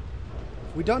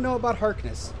 We don't know about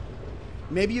Harkness.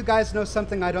 Maybe you guys know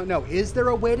something I don't know. Is there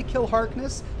a way to kill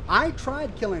Harkness? I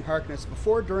tried killing Harkness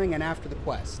before, during, and after the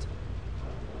quest.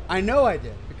 I know I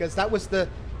did, because that was the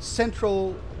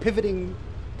central pivoting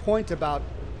point about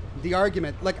the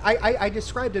argument. Like, I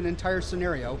described an entire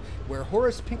scenario where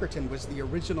Horace Pinkerton was the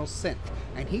original synth,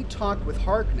 and he talked with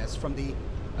Harkness from the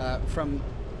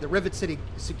Rivet City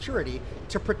security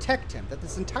to protect him. That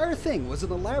this entire thing was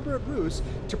an elaborate ruse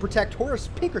to protect Horace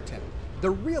Pinkerton,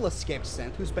 the real escaped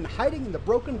synth who's been hiding in the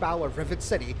broken bow of Rivet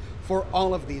City for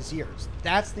all of these years.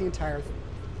 That's the entire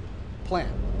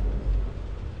plan.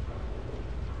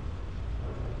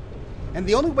 And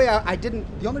the only way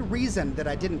the only reason that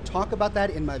I didn't talk about that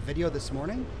in my video this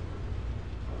morning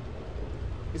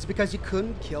is because you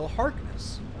couldn't kill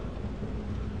Harkness.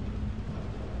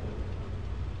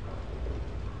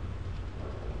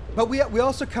 But we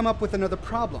also come up with another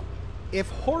problem. If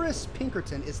Horace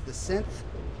Pinkerton is the synth,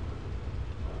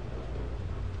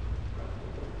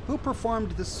 who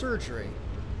performed the surgery?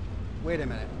 Wait a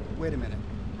minute.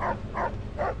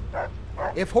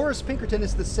 If Horace Pinkerton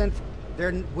is the synth,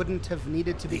 there wouldn't have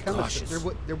needed to become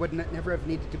there would never have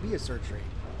needed to be a surgery.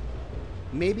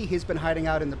 Maybe he's been hiding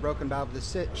out in the broken bow of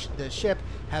the ship,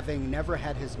 having never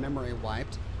had his memory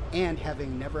wiped, and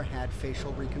having never had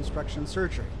facial reconstruction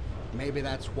surgery. Maybe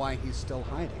that's why he's still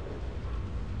hiding.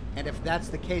 And if that's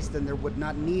the case, then there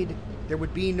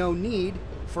would be no need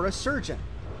for a surgeon.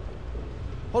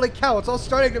 Holy cow, it's all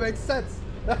starting to make sense.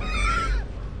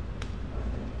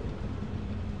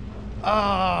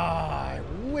 I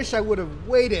wish I would have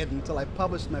waited until I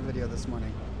published my video this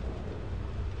morning.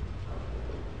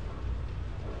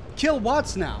 Kill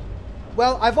Watts now.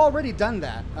 Well, I've already done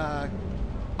that.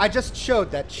 I just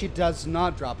showed that she does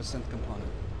not drop a synth component.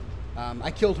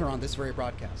 I killed her on this very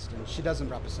broadcast, and she doesn't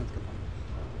drop a synth component.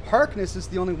 Harkness is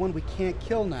the only one we can't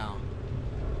kill now.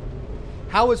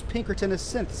 How is Pinkerton a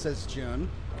synth, says June.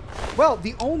 Well,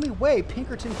 the only way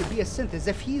Pinkerton could be a synth is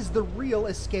if he's the real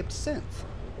escaped synth.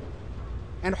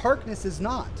 And Harkness is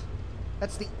not.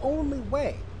 That's the only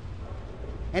way.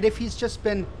 And if he's just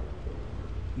been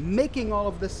making all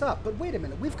of this up. But wait a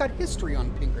minute, we've got history on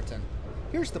Pinkerton.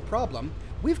 Here's the problem.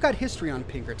 We've got history on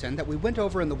Pinkerton that we went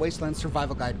over in the Wasteland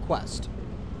Survival Guide quest.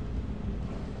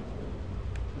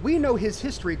 We know his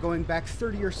history going back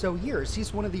 30 or so years.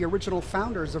 He's one of the original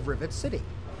founders of Rivet City.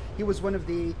 He was one of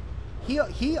the...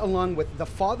 He along with the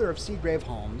father of Seagrave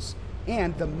Holmes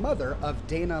and the mother of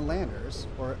Dana Landers,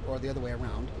 or the other way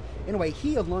around. Anyway,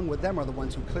 he along with them are the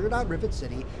ones who cleared out Rivet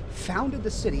City, founded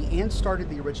the city, and started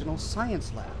the original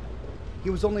science lab.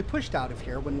 He was only pushed out of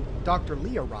here when Dr.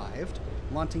 Lee arrived,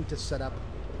 wanting to set up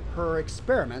her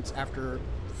experiments after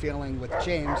failing with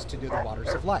James to do the Waters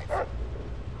of Life.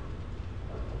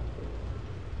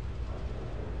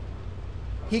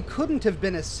 He couldn't have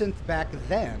been a synth back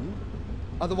then,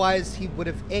 otherwise he would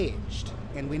have aged,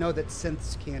 and we know that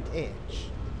synths can't age.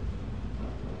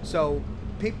 So,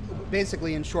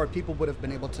 basically, in short, people would have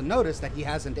been able to notice that he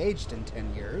hasn't aged in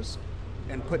 10 years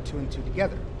and put two and two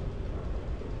together.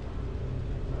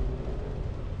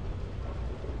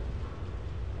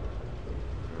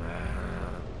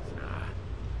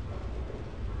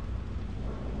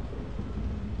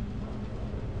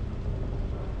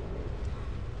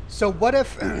 So what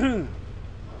if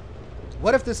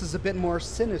what if this is a bit more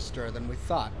sinister than we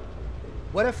thought?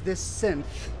 What if this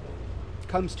synth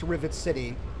comes to Rivet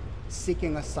City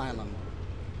seeking asylum,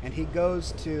 and he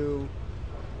goes to...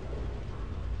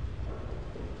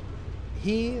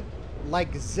 He,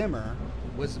 like Zimmer,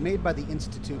 was made by the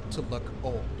Institute to look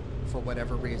old, for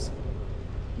whatever reason.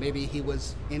 Maybe he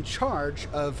was in charge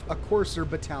of a courser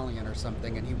battalion or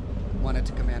something, and he wanted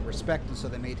to command respect, and so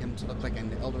they made him to look like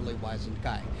an elderly, wizened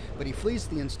guy. But he flees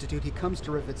the Institute. He comes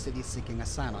to Rivet City seeking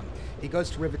asylum. He goes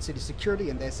to Rivet City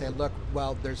security, and they say, look,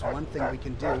 well, there's one thing we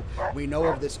can do. We know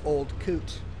of this old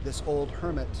coot, this old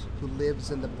hermit who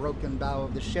lives in the broken bow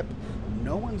of the ship.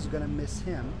 No one's going to miss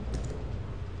him.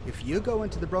 If you go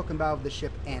into the broken bow of the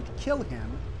ship and kill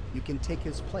him, you can take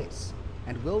his place.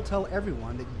 And we'll tell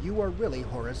everyone that you are really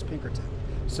Horace Pinkerton.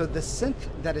 So the synth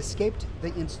that escaped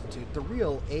the Institute, the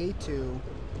real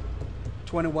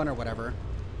A221 or whatever,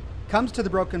 comes to the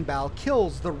broken bow,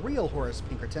 kills the real Horace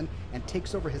Pinkerton, and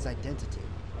takes over his identity.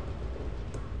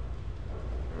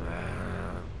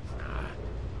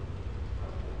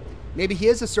 Maybe he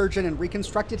is a surgeon and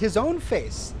reconstructed his own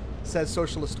face, says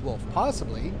Socialist Wolf.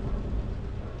 Possibly.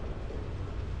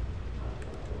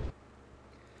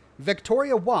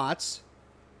 Victoria Watts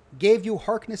gave you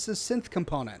Harkness's synth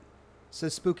component,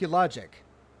 says Spooky Logic.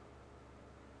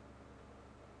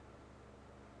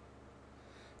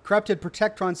 Corrupted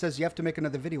Protectron says you have to make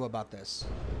another video about this.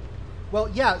 Well,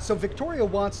 yeah, so Victoria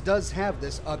Watts does have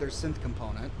this other synth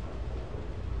component.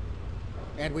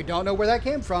 And we don't know where that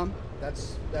came from.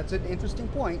 That's an interesting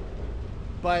point.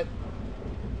 But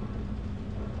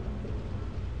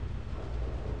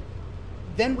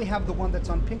then we have the one that's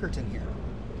on Pinkerton here.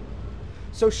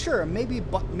 So sure, maybe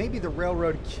the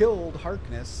Railroad killed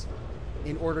Harkness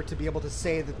in order to be able to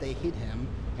say that they hit him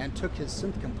and took his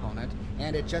synth component,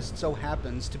 and it just so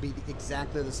happens to be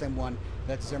exactly the same one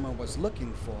that Zimmer was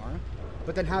looking for.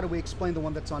 But then how do we explain the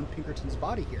one that's on Pinkerton's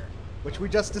body here, which we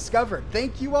just discovered?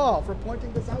 Thank you all for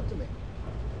pointing this out to me.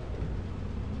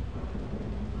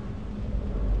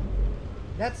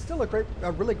 That's still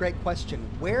a really great question.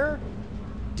 Where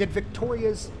did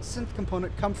Victoria's synth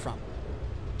component come from?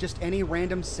 Just any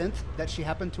random synth that she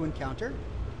happened to encounter?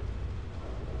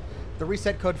 The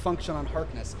reset code function on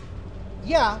Harkness.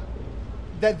 Yeah,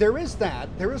 there is that.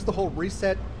 There is the whole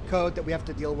reset code that we have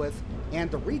to deal with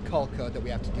and the recall code that we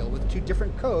have to deal with. Two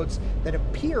different codes that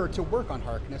appear to work on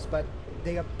Harkness, but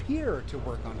they appear to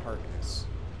work on Harkness.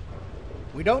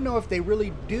 We don't know if they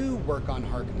really do work on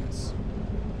Harkness.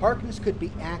 Harkness could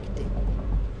be acting.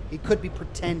 He could be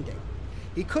pretending.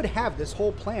 He could have this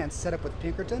whole plan set up with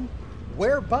Pinkerton,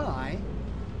 whereby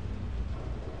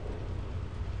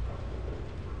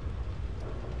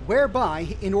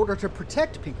in order to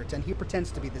protect Pinkerton, he pretends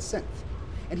to be the synth.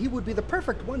 And he would be the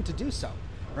perfect one to do so.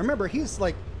 Remember, he's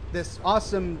like this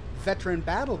awesome veteran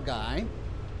battle guy.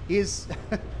 He's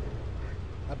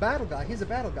a battle guy. He's a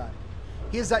battle guy.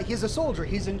 He's a soldier.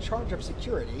 He's in charge of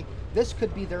security. This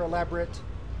could be their elaborate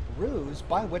ruse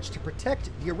by which to protect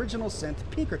the original synth,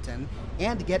 Pinkerton,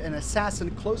 and get an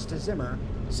assassin close to Zimmer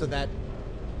so that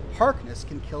Harkness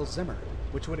can kill Zimmer,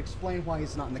 which would explain why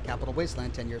he's not in the Capital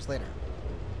Wasteland 10 years later.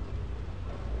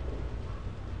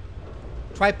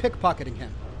 Try pickpocketing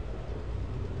him.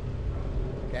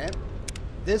 Okay.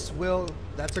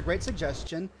 That's a great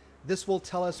suggestion. This will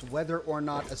tell us whether or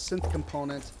not a synth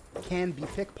component can be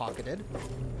pickpocketed.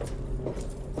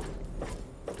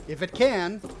 If it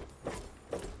can,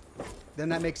 then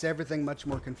that makes everything much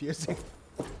more confusing.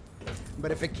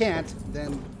 But if it can't,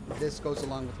 then this goes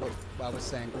along with what I was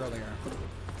saying earlier.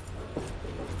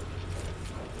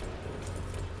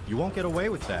 You won't get away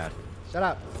with that. Shut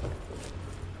up.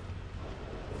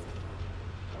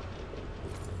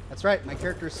 That's right, my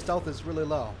character's stealth is really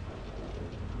low.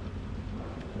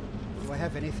 Do I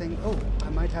have anything? Oh, I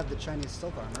might have the Chinese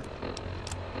stealth armor.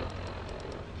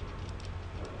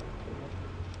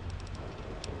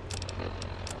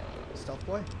 Stealth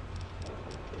boy?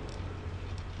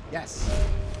 Yes.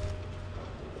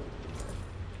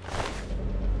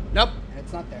 Nope,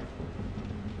 it's not there.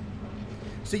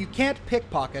 So you can't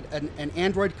pickpocket an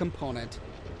android component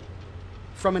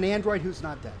from an android who's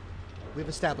not dead. We've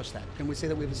established that. Can we say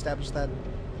that we've established that?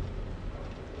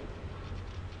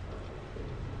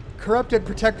 Corrupted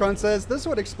Protectron says, this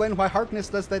would explain why Harkness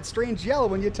does that strange yell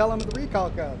when you tell him the recall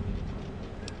code.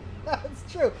 That's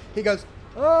true. He goes,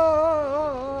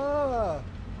 oh,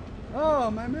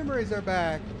 my memories are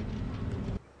back.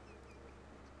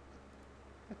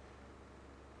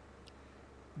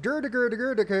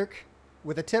 Gurdigurdigurdigurk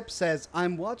with a tip says,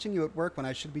 I'm watching you at work when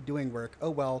I should be doing work. Oh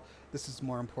well, this is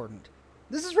more important.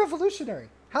 This is revolutionary.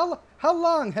 How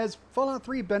long has Fallout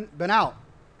 3 been out?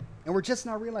 And we're just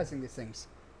now realizing these things.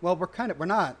 Well, we're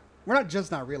not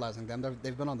just not realizing them.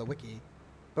 They've been on the wiki,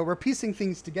 but we're piecing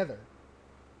things together.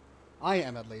 I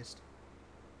am, at least.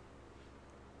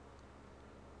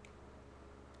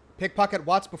 Pickpocket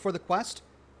Watts before the quest?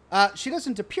 She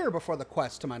doesn't appear before the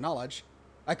quest, to my knowledge.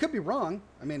 I could be wrong.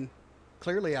 I mean,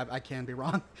 clearly I can be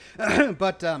wrong.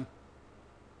 but I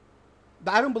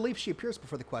don't believe she appears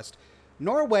before the quest.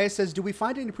 Norway says, do we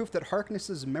find any proof that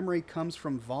Harkness's memory comes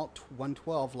from Vault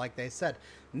 112 like they said?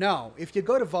 No. If you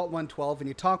go to Vault 112 and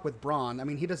you talk with Braun, I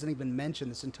mean, he doesn't even mention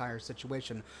this entire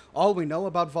situation. All we know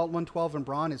about Vault 112 and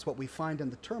Braun is what we find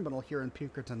in the terminal here in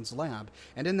Pinkerton's lab.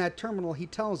 And in that terminal, he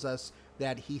tells us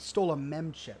that he stole a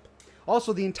mem chip.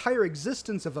 Also, the entire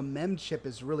existence of a mem chip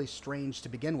is really strange to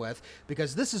begin with,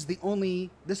 because this is the only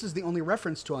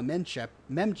reference to a mem chip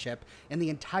in the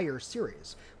entire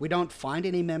series. We don't find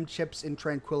any mem chips in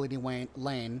Tranquility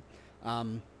Lane.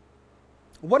 One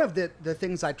of the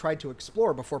things I tried to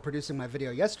explore before producing my video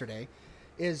yesterday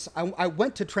is I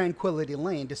went to Tranquility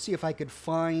Lane to see if I could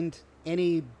find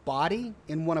any body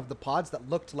in one of the pods that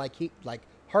looked like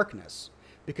Harkness,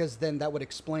 because then that would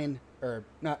explain, or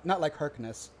not like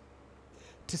Harkness,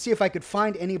 to see if I could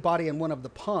find anybody in one of the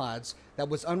pods that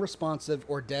was unresponsive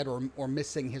or dead or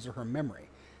missing his or her memory.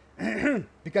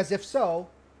 Because if so,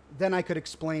 then I could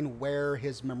explain where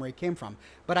his memory came from.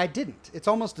 But I didn't. It's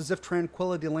almost as if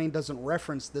Tranquility Lane doesn't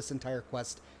reference this entire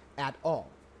quest at all.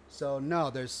 So no,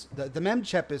 there's the mem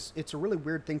chip is, it's a really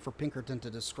weird thing for Pinkerton to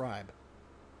describe.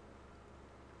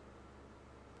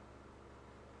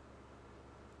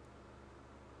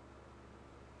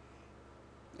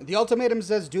 The ultimatum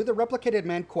says do the Replicated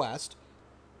Man quest,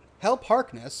 help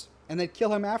Harkness, and then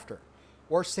kill him after.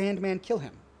 Or Sandman kill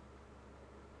him.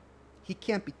 He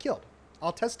can't be killed.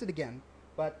 I'll test it again,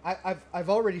 but I've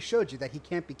already showed you that he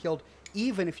can't be killed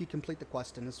even if you complete the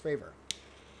quest in his favor.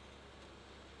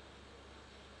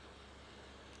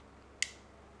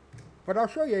 But I'll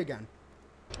show you again.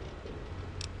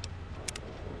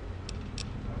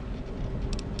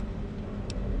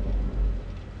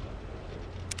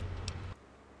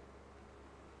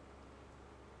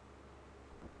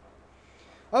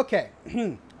 Okay,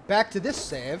 back to this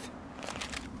save.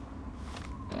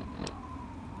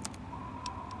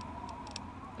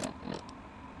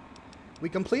 We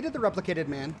completed the Replicated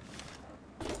Man.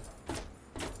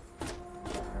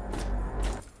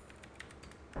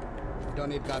 We don't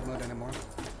need God mode anymore.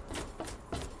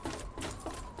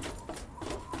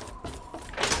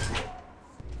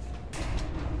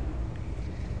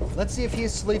 Let's see if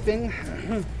he's sleeping.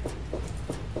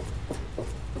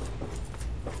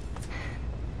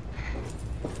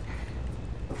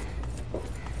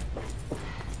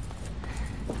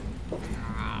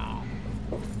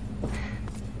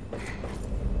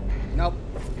 Nope.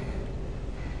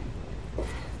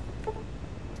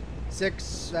 6,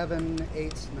 7,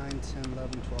 8, 9, 10,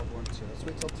 11, 12, 1, 2. Let's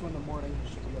wait till 2 in the morning. He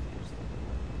should be up here sleeping.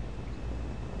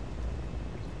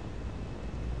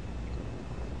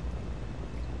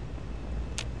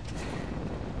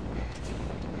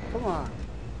 Come on.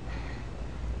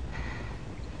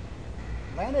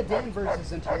 Lana Danvers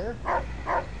isn't here.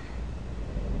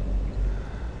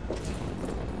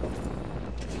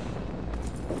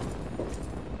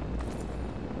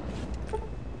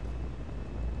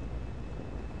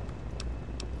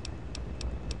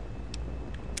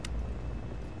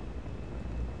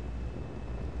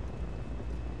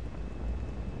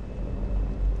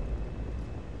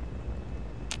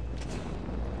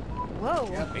 Whoa.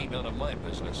 Yep. Ain't none of my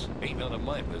business. Ain't none of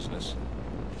my business.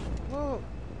 Whoa.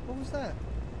 What was that?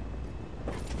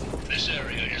 This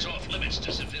area is off limits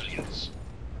to civilians.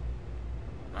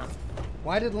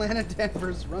 Why did Lana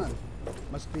Danvers run?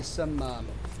 Must be some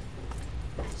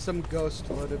ghost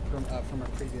loaded from a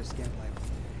previous gameplay.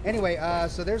 Anyway,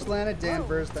 so there's Lana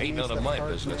Danvers. That Ain't means none of that my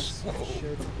Harkness business.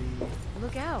 should be.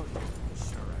 Look out.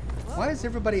 Why is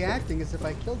everybody acting as if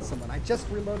I killed someone? I just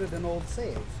reloaded an old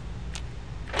save.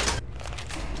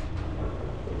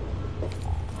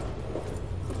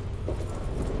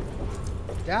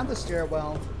 Down the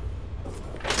stairwell.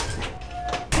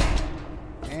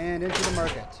 And into the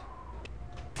market.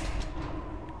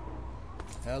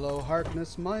 Hello,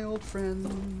 Harkness, my old friend.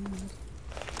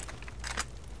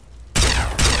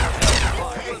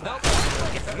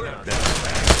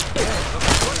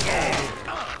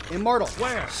 Immortal.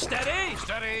 Where? Steady!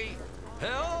 Steady!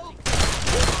 Help!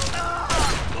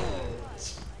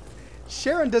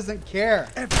 Sharon doesn't care.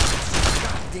 Everyone's so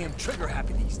goddamn trigger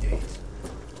happy these days.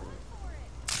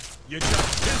 You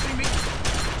just dizzy me?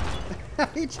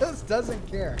 He just doesn't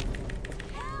care.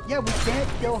 Yeah, we can't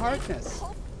kill Harkness.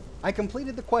 I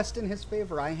completed the quest in his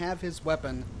favor. I have his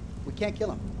weapon. We can't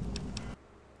kill him.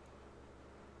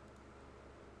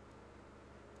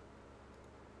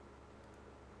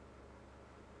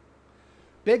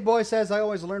 Big Boy says, I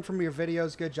always learn from your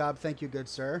videos. Good job. Thank you, good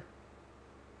sir.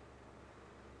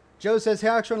 Joe says, hey,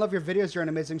 Oxhorn, love your videos. You're an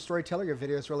amazing storyteller. Your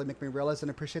videos really make me realize and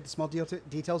appreciate the small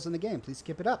details in the game. Please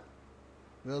keep it up.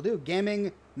 Will do.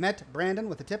 Gaming met Brandon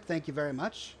with a tip. Thank you very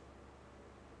much.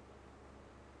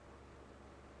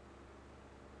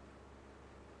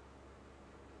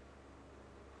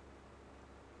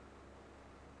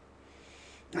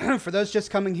 For those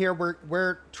just coming here,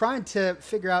 we're trying to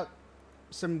figure out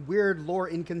some weird lore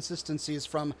inconsistencies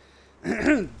from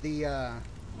the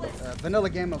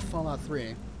vanilla game of Fallout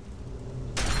 3.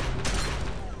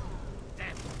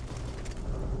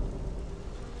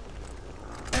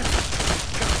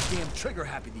 Goddamn trigger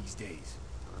happy these days.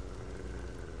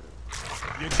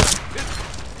 You just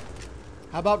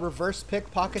How about reverse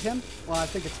pickpocket him? Well, I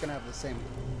think it's going to have the same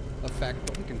effect,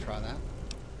 but we can try that.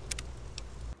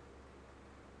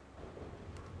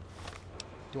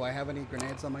 Do I have any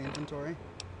grenades on my inventory?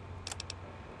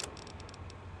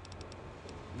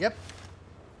 Yep.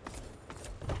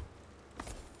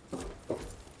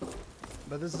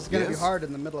 But this is going to be hard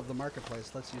in the middle of the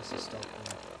marketplace. Let's use the stealth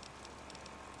one.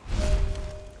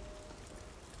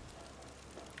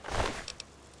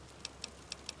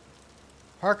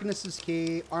 Harkness's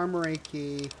key, armory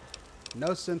key, no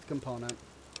synth component.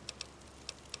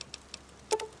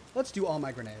 Let's do all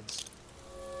my grenades.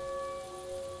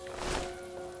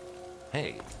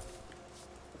 Hey,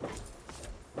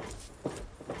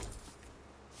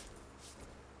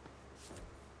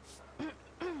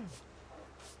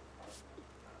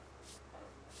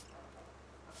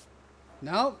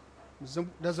 No?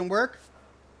 Doesn't work?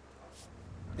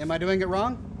 Am I doing it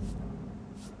wrong?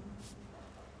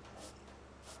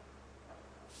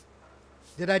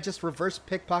 Did I just reverse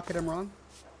pickpocket him wrong?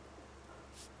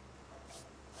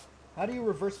 How do you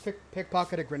reverse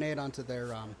pickpocket a grenade onto their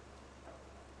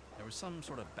There was some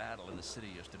sort of battle in the city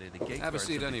yesterday. The gate Have a guards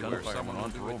seat have begun anywhere. firing Someone on will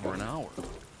for do it over for an you. hour.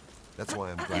 That's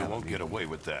why I'm you glad won't get away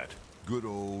with that. good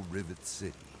old Rivet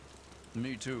City.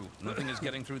 Me too. Nothing is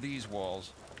getting through these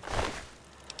walls.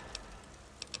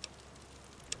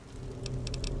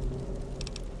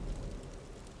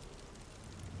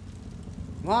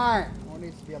 Why? Oh, it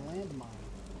needs to be a landmine.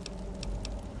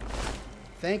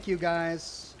 Thank you,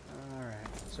 guys. Alright,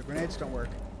 so grenades don't work.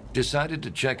 Decided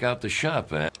to check out the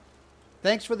shop, eh?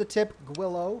 Thanks for the tip,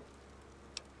 Gwillo.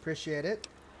 Appreciate it.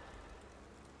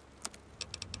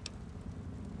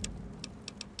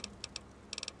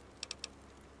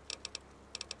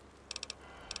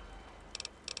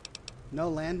 No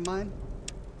landmine?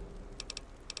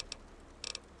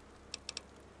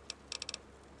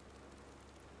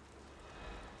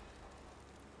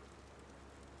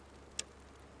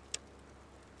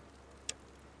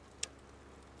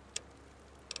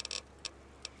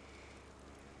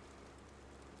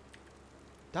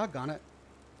 Doggone it.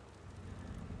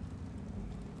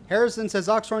 Harrison says,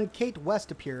 Oxhorn, Kate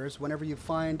West appears whenever you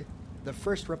find the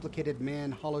first replicated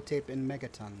man holotape in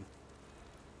Megaton.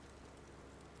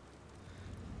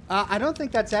 I don't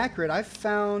think that's accurate. I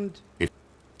found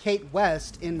Kate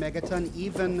West in Megaton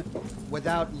even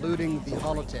without looting the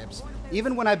holotapes.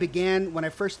 Even when I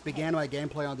first began my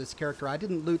gameplay on this character, I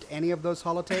didn't loot any of those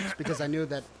holotapes because I knew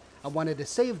that I wanted to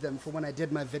save them for when I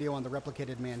did my video on the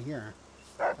replicated man here.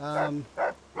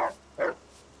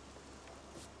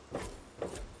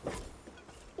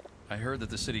 I heard that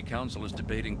the city council is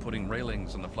debating putting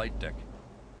railings on the flight deck.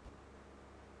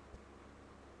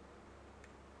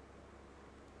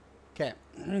 Okay.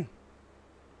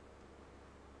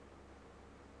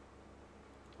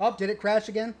 Oh, did it crash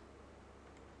again?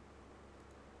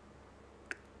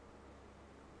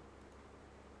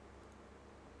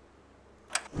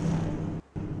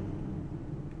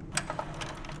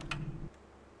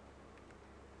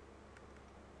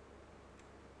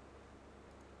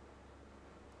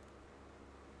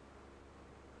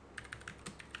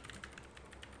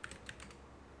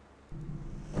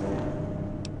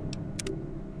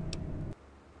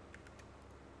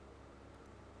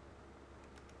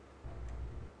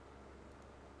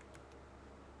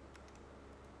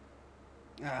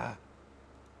 Ah.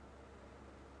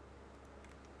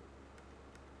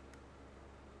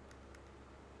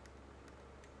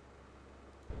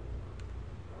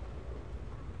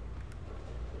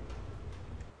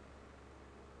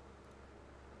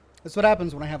 That's what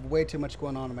happens when I have way too much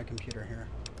going on my computer here.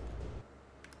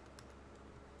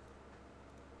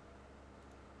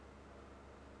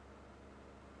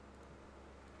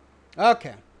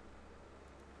 Okay.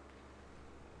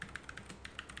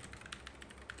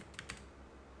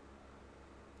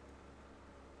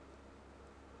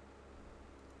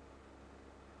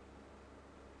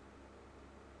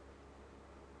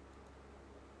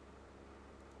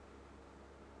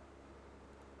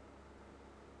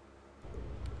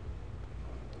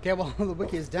 Okay, well, the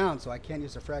wiki is down, so I can't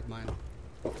use a frag mine.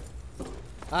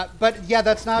 But yeah,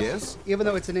 that's not, Yes? even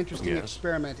though it's an interesting Yes.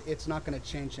 experiment, it's not going to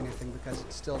change anything because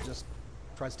it still just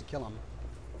tries to kill him.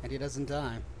 And he doesn't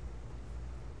die.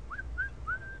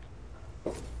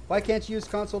 Why can't you use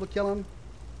console to kill him?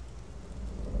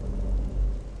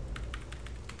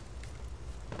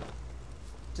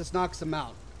 Just knocks him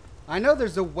out. I know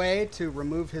there's a way to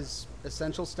remove his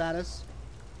essential status.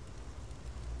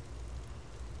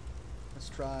 Let's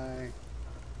try.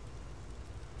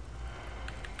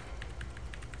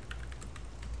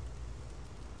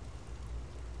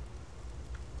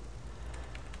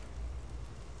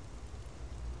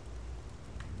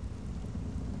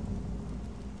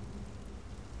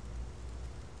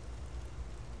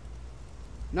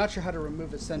 Not sure how to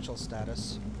remove essential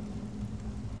status.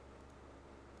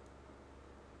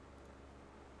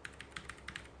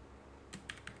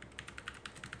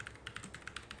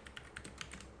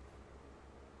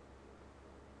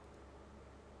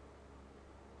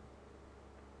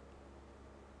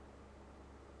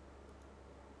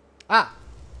 Ah!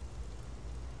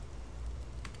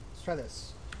 Let's try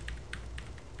this.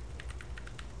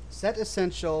 Set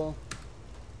essential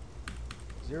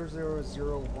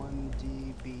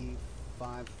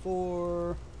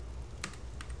 0001DB540.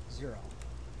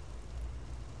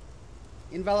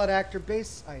 Invalid actor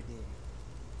base ID.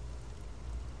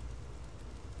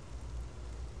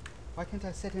 Why can't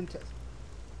I set him to...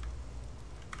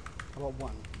 How about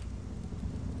 1?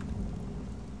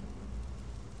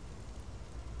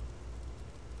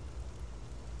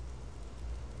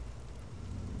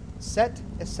 Set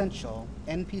essential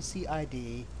NPC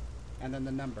ID and then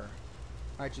the number.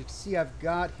 Alright, you can see I've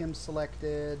got him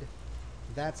selected.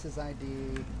 That's his ID.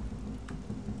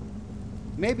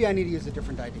 Maybe I need to use a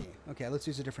different ID. Okay, let's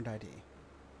use a different ID.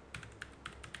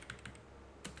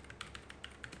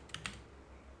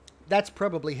 That's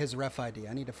probably his ref ID.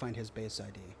 I need to find his base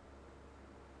ID.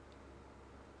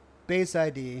 Base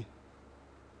ID.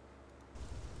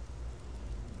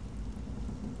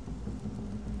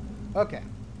 Okay.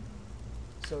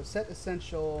 So set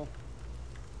essential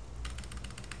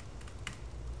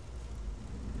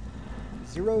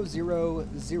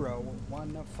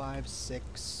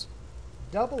 000156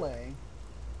 AA.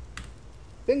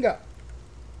 Bingo.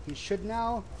 He should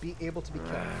now be able to be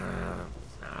killed.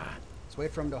 Let's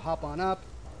wait for him to hop on up.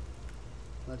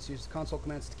 Let's use the console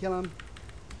commands to kill him.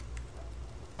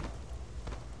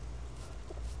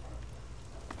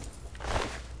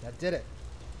 That did it.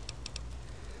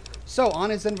 So on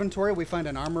his inventory, we find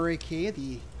an armory key,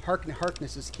 the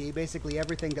Harkness's key, basically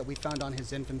everything that we found on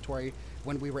his inventory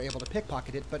when we were able to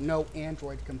pickpocket it, but no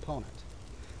Android component.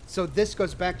 So this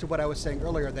goes back to what I was saying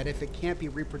earlier, that if it can't be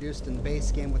reproduced in the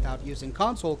base game without using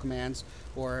console commands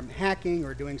or hacking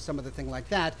or doing some other thing like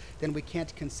that, then we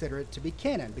can't consider it to be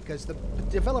canon, because the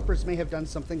developers may have done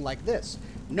something like this.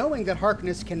 Knowing that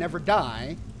Harkness can never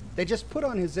die, they just put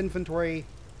on his inventory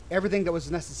everything that was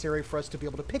necessary for us to be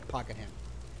able to pickpocket him.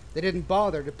 They didn't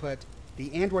bother to put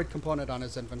the Android component on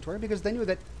his inventory because they knew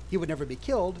that he would never be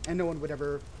killed and no one would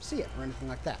ever see it or anything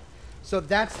like that. So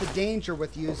that's the danger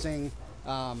with using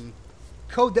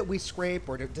code that we scrape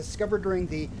or to discover during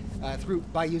the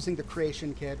by using the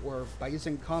creation kit or by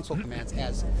using console commands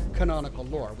as canonical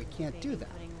lore. We can't do that.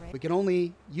 We can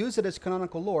only use it as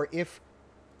canonical lore if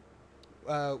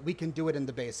we can do it in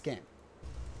the base game.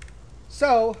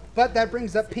 So, but that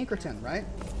brings up Pinkerton, right?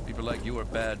 People like you are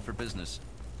bad for business.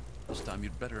 This time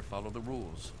you'd better follow the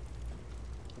rules.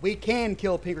 We can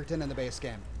kill Pinkerton in the base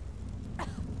game. Huh?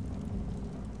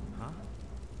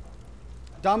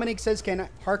 Dominique says, can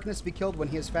Harkness be killed when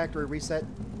he is factory reset?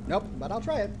 Nope, but I'll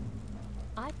try it.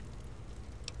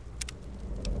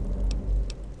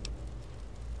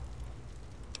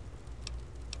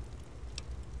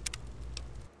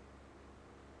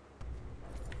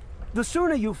 The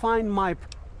sooner you find my...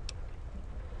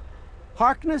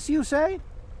 Harkness, you say?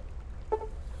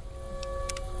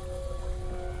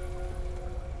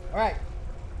 All right.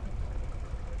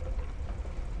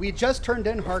 We just turned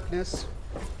in Harkness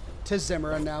to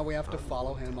Zimmer, and now we have to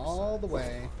follow him all the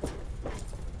way.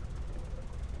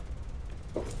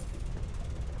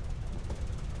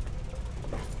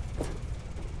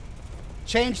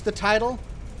 Change the title?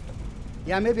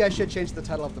 Yeah, maybe I should change the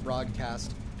title of the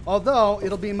broadcast. Although,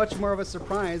 it'll be much more of a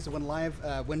surprise when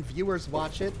when viewers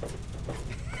watch it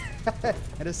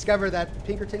and discover that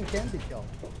Pinkerton can be killed.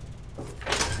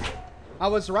 I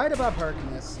was right about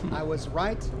Harkness, I was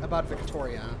right about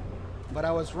Victoria, but I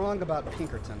was wrong about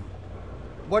Pinkerton.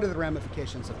 What are the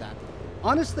ramifications of that?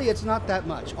 Honestly, it's not that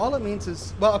much. All it means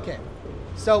is, well, okay.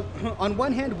 So, on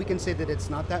one hand, we can say that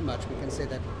it's not that much. We can say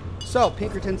that, so,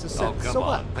 Pinkerton's a synth. Oh, come so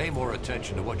on. what? Pay more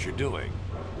attention to what you're doing.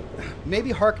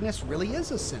 Maybe Harkness really is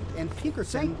a synth, and Pinkerton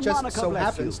Saint just Monica so bless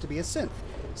happens you. to be a synth.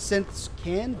 Synths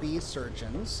can be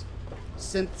surgeons.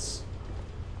 Synths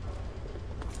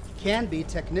can be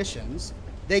technicians.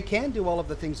 They can do all of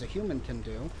the things a human can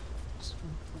do.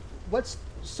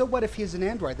 So what if he's an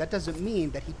android? That doesn't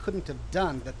mean that he couldn't have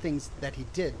done the things that he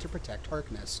did to protect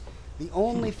Harkness. The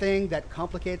only thing that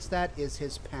complicates that is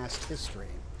his past history.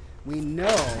 We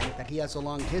know that he has a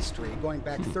long history, going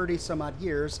back 30 some odd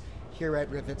years here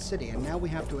at Rivet City, and now we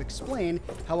have to explain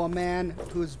how a man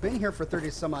who's been here for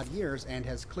 30 some odd years and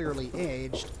has clearly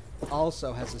aged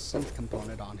also has a synth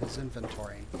component on his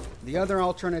inventory. The other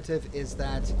alternative is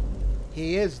that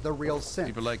he is the real synth.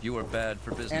 People like you are bad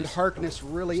for business. And Harkness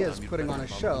really This is time you'd putting on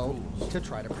better a follow show the rules. to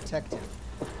try to protect him.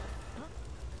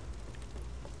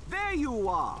 There you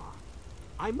are.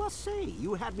 I must say,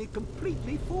 you had me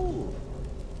completely fooled.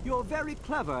 You're very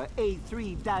clever,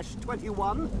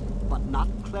 A3-21, but not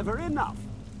clever enough.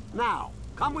 Now,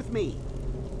 come with me.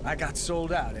 I got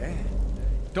sold out, eh?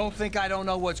 Don't think I don't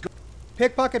know what's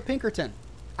Pickpocket Pinkerton.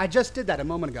 I just did that a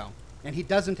moment ago, and he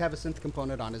doesn't have a synth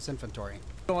component on his inventory.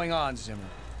 going on, Zimmer.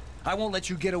 I won't let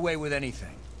you get away with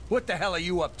anything. What the hell are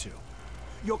you up to?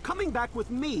 You're coming back with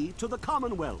me to the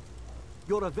Commonwealth.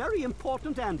 You're a very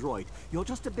important android. You're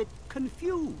just a bit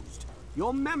confused.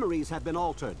 Your memories have been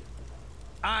altered.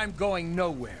 I'm going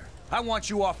nowhere. I want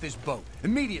you off this boat,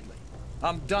 immediately.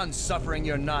 I'm done suffering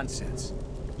your nonsense.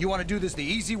 You want to do this the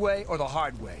easy way or the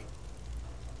hard way?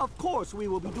 Of course we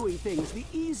will be doing things the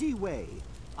easy way.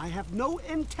 I have no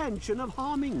intention of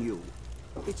harming you.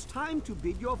 It's time to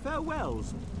bid your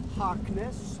farewells,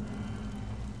 Harkness.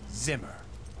 Zimmer.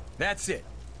 That's it.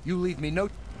 You leave me no...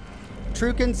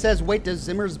 Trukin says, wait, does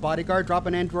Zimmer's bodyguard drop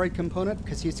an android component?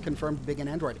 Because he's confirmed being an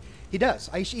android. He does.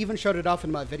 I even showed it off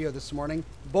in my video this morning.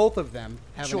 Both of them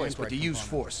have an android but to use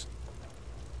force.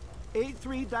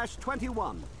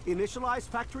 A3-21. Initialize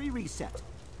factory reset.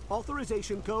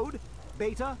 Authorization code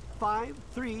Beta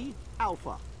 53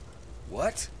 Alpha.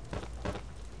 What?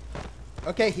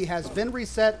 Okay, he has been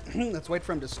reset. Let's wait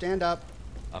for him to stand up.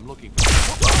 I'm looking for...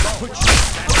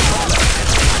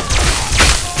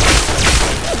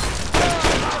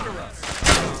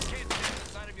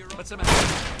 What's the matter?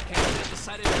 Can't get the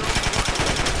side of your own.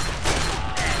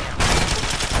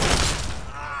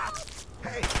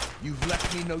 Hey, you've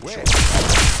left me no choice.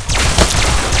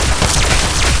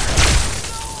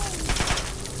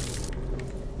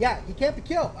 Yeah, he can't be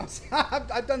killed.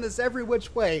 I've done this every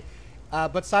which way,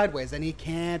 but sideways, and he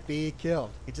can't be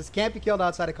killed. He just can't be killed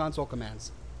outside of console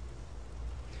commands.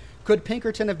 Could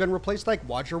Pinkerton have been replaced like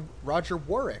Roger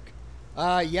Warwick?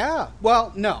 Yeah.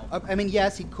 Well, no. I mean,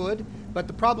 yes, he could, but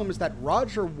the problem is that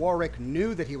Roger Warwick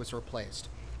knew that he was replaced,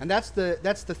 and that's the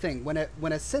thing. When a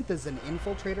synth is an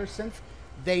infiltrator synth,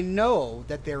 they know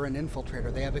that they're an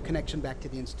infiltrator. They have a connection back to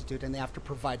the Institute, and they have to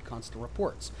provide constant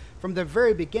reports. From the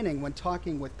very beginning, when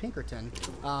talking with Pinkerton,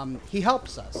 he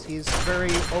helps us. He's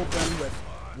very open with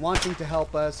wanting to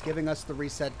help us, giving us the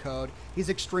reset code. He's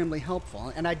extremely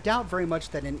helpful, and I doubt very much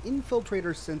that an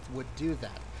infiltrator synth would do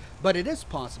that. But it is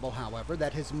possible, however,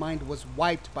 that his mind was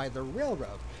wiped by the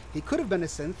railroad. He could have been a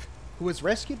synth who was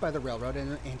rescued by the railroad,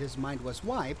 and his mind was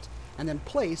wiped, and then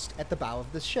placed at the bow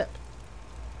of the ship.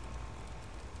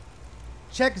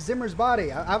 Check Zimmer's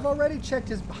body. I've already checked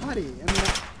his body. I mean,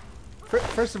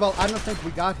 first of all, I don't think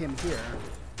we got him here.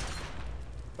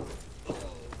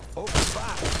 Over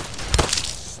 5.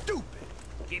 Stupid.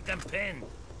 Keep them pinned.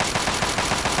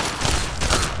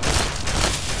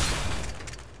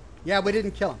 Yeah, we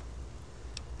didn't kill him.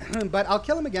 But I'll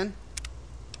kill him again.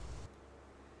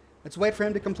 Let's wait for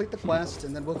him to complete the quest,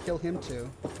 and then we'll kill him too.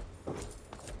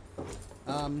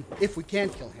 If we can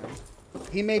kill him.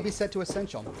 He may be set to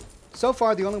Essential. So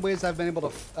far, the only ways I've been able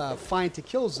to find to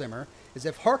kill Zimmer is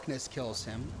if Harkness kills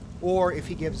him, or if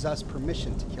he gives us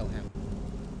permission to kill him.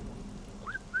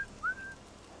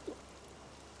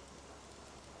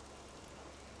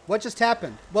 What just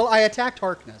happened? Well, I attacked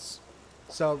Harkness.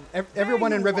 So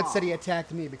everyone in Rivet City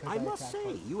attacked me because I attacked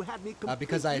Harkness. You had me completely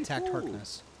because I attacked fooled.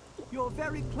 Harkness. You're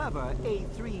very clever,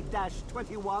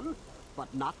 A3-21,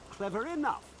 but not clever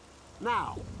enough.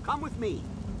 Now, come with me.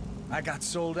 I got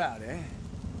sold out, eh?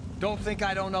 Don't think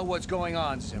I don't know what's going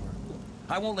on, Zimmer.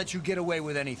 I won't let you get away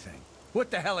with anything.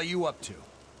 What the hell are you up to?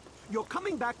 You're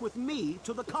coming back with me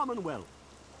to the Commonwealth.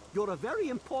 You're a very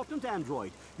important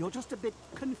android. You're just a bit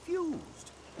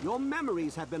confused. Your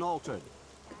memories have been altered.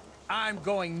 I'm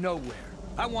going nowhere.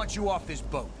 I want you off this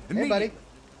boat. Hey, buddy.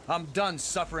 I'm done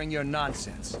suffering your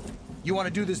nonsense. You want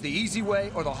to do this the easy way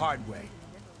or the hard way?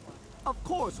 Of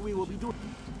course we will be doing...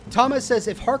 Thomas says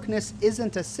if Harkness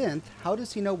isn't a synth, how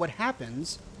does he know what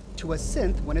happens to a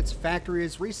synth when its factory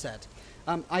is reset?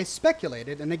 I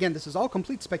speculated, and again, this is all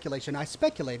complete speculation, I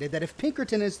speculated that if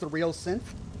Pinkerton is the real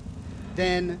synth,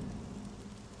 then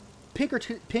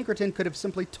Pinkerton could have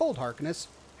simply told Harkness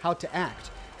how to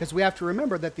act. Because we have to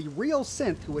remember that the real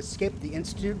synth who escaped the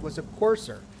Institute was a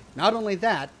courser. Not only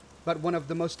that, but one of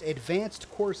the most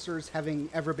advanced coursers having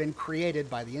ever been created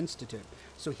by the Institute.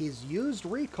 So he's used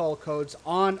recall codes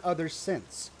on other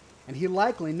synths, and he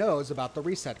likely knows about the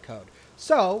reset code.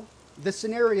 So the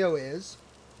scenario is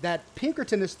that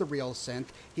Pinkerton is the real synth.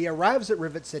 He arrives at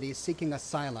Rivet City seeking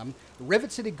asylum. The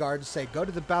Rivet City guards say, go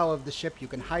to the bow of the ship. You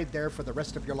can hide there for the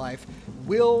rest of your life.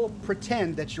 We'll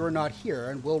pretend that you're not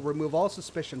here, and we'll remove all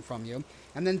suspicion from you.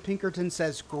 And then Pinkerton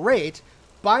says, great.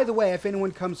 By the way, if anyone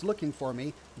comes looking for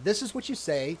me, this is what you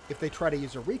say if they try to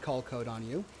use a recall code on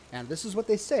you, and this is what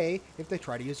they say if they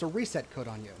try to use a reset code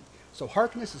on you. So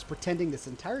Harkness is pretending this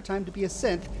entire time to be a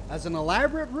synth as an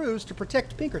elaborate ruse to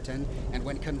protect Pinkerton, and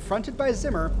when confronted by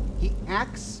Zimmer, he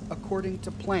acts according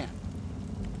to plan.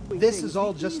 This is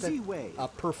all just a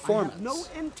performance. I have no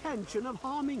intention of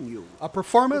harming you. A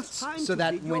performance so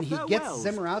that when he gets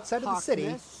Zimmer outside of the city,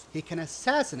 Harkness. he can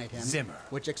assassinate him, Zimmer.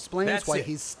 which explains That's why it.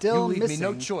 he's still You leave me missing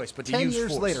no choice but to 10 use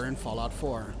years force. later in Fallout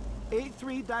 4.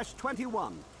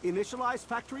 A3-21, initialize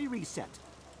factory reset.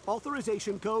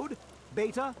 Authorization code,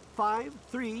 Beta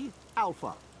 53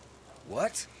 Alpha.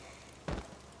 What?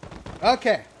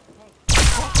 Okay.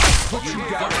 What you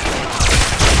got?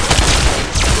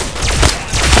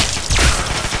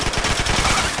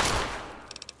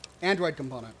 Android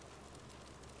component.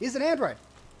 He's an android.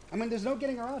 I mean, there's no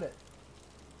getting around it.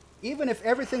 Even if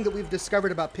everything that we've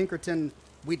discovered about Pinkerton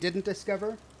we didn't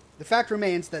discover, the fact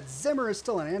remains that Zimmer is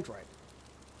still an android.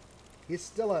 He's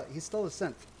still a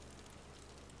synth.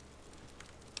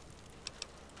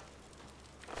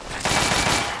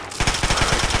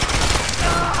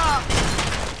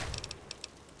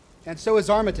 And so is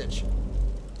Armitage.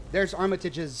 There's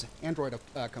Armitage's android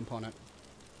component.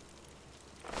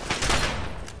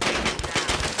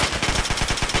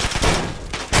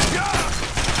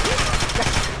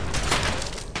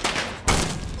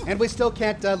 And we still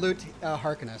can't loot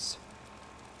Harkness.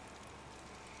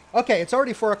 Okay, it's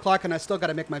already 4 o'clock and I still got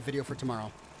to make my video for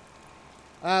tomorrow.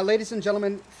 Ladies and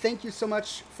gentlemen, thank you so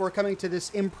much for coming to this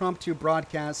impromptu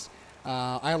broadcast.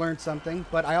 I learned something,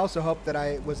 but I also hope that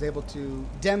I was able to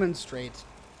demonstrate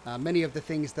many of the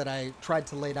things that I tried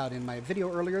to lay out in my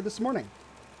video earlier this morning.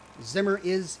 Zimmer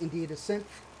is indeed a synth.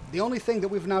 The only thing that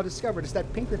we've now discovered is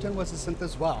that Pinkerton was a synth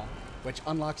as well, which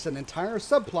unlocks an entire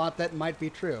subplot that might be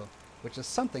true, which is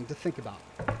something to think about.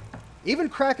 Even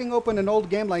cracking open an old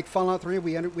game like Fallout 3,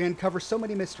 we uncover so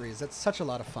many mysteries. It's such a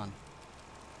lot of fun.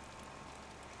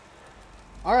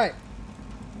 All right.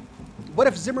 What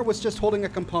if Zimmer was just holding a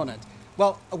component?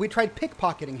 Well, we tried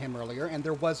pickpocketing him earlier, and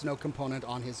there was no component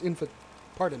on his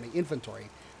inventory.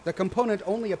 The component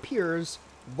only appears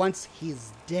once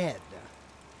he's dead.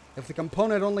 If the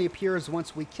component only appears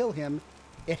once we kill him,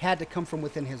 it had to come from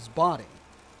within his body.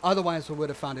 Otherwise, we would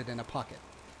have found it in a pocket,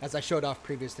 as I showed off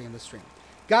previously in the stream.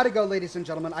 Gotta go, ladies and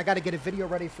gentlemen. I gotta get a video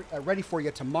ready for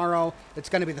you tomorrow. It's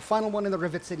gonna be the final one in the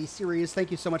Rivet City series. Thank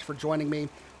you so much for joining me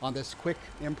on this quick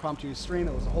impromptu stream.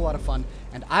 It was a whole lot of fun.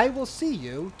 And I will see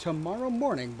you tomorrow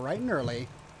morning, bright and early,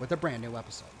 with a brand new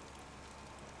episode.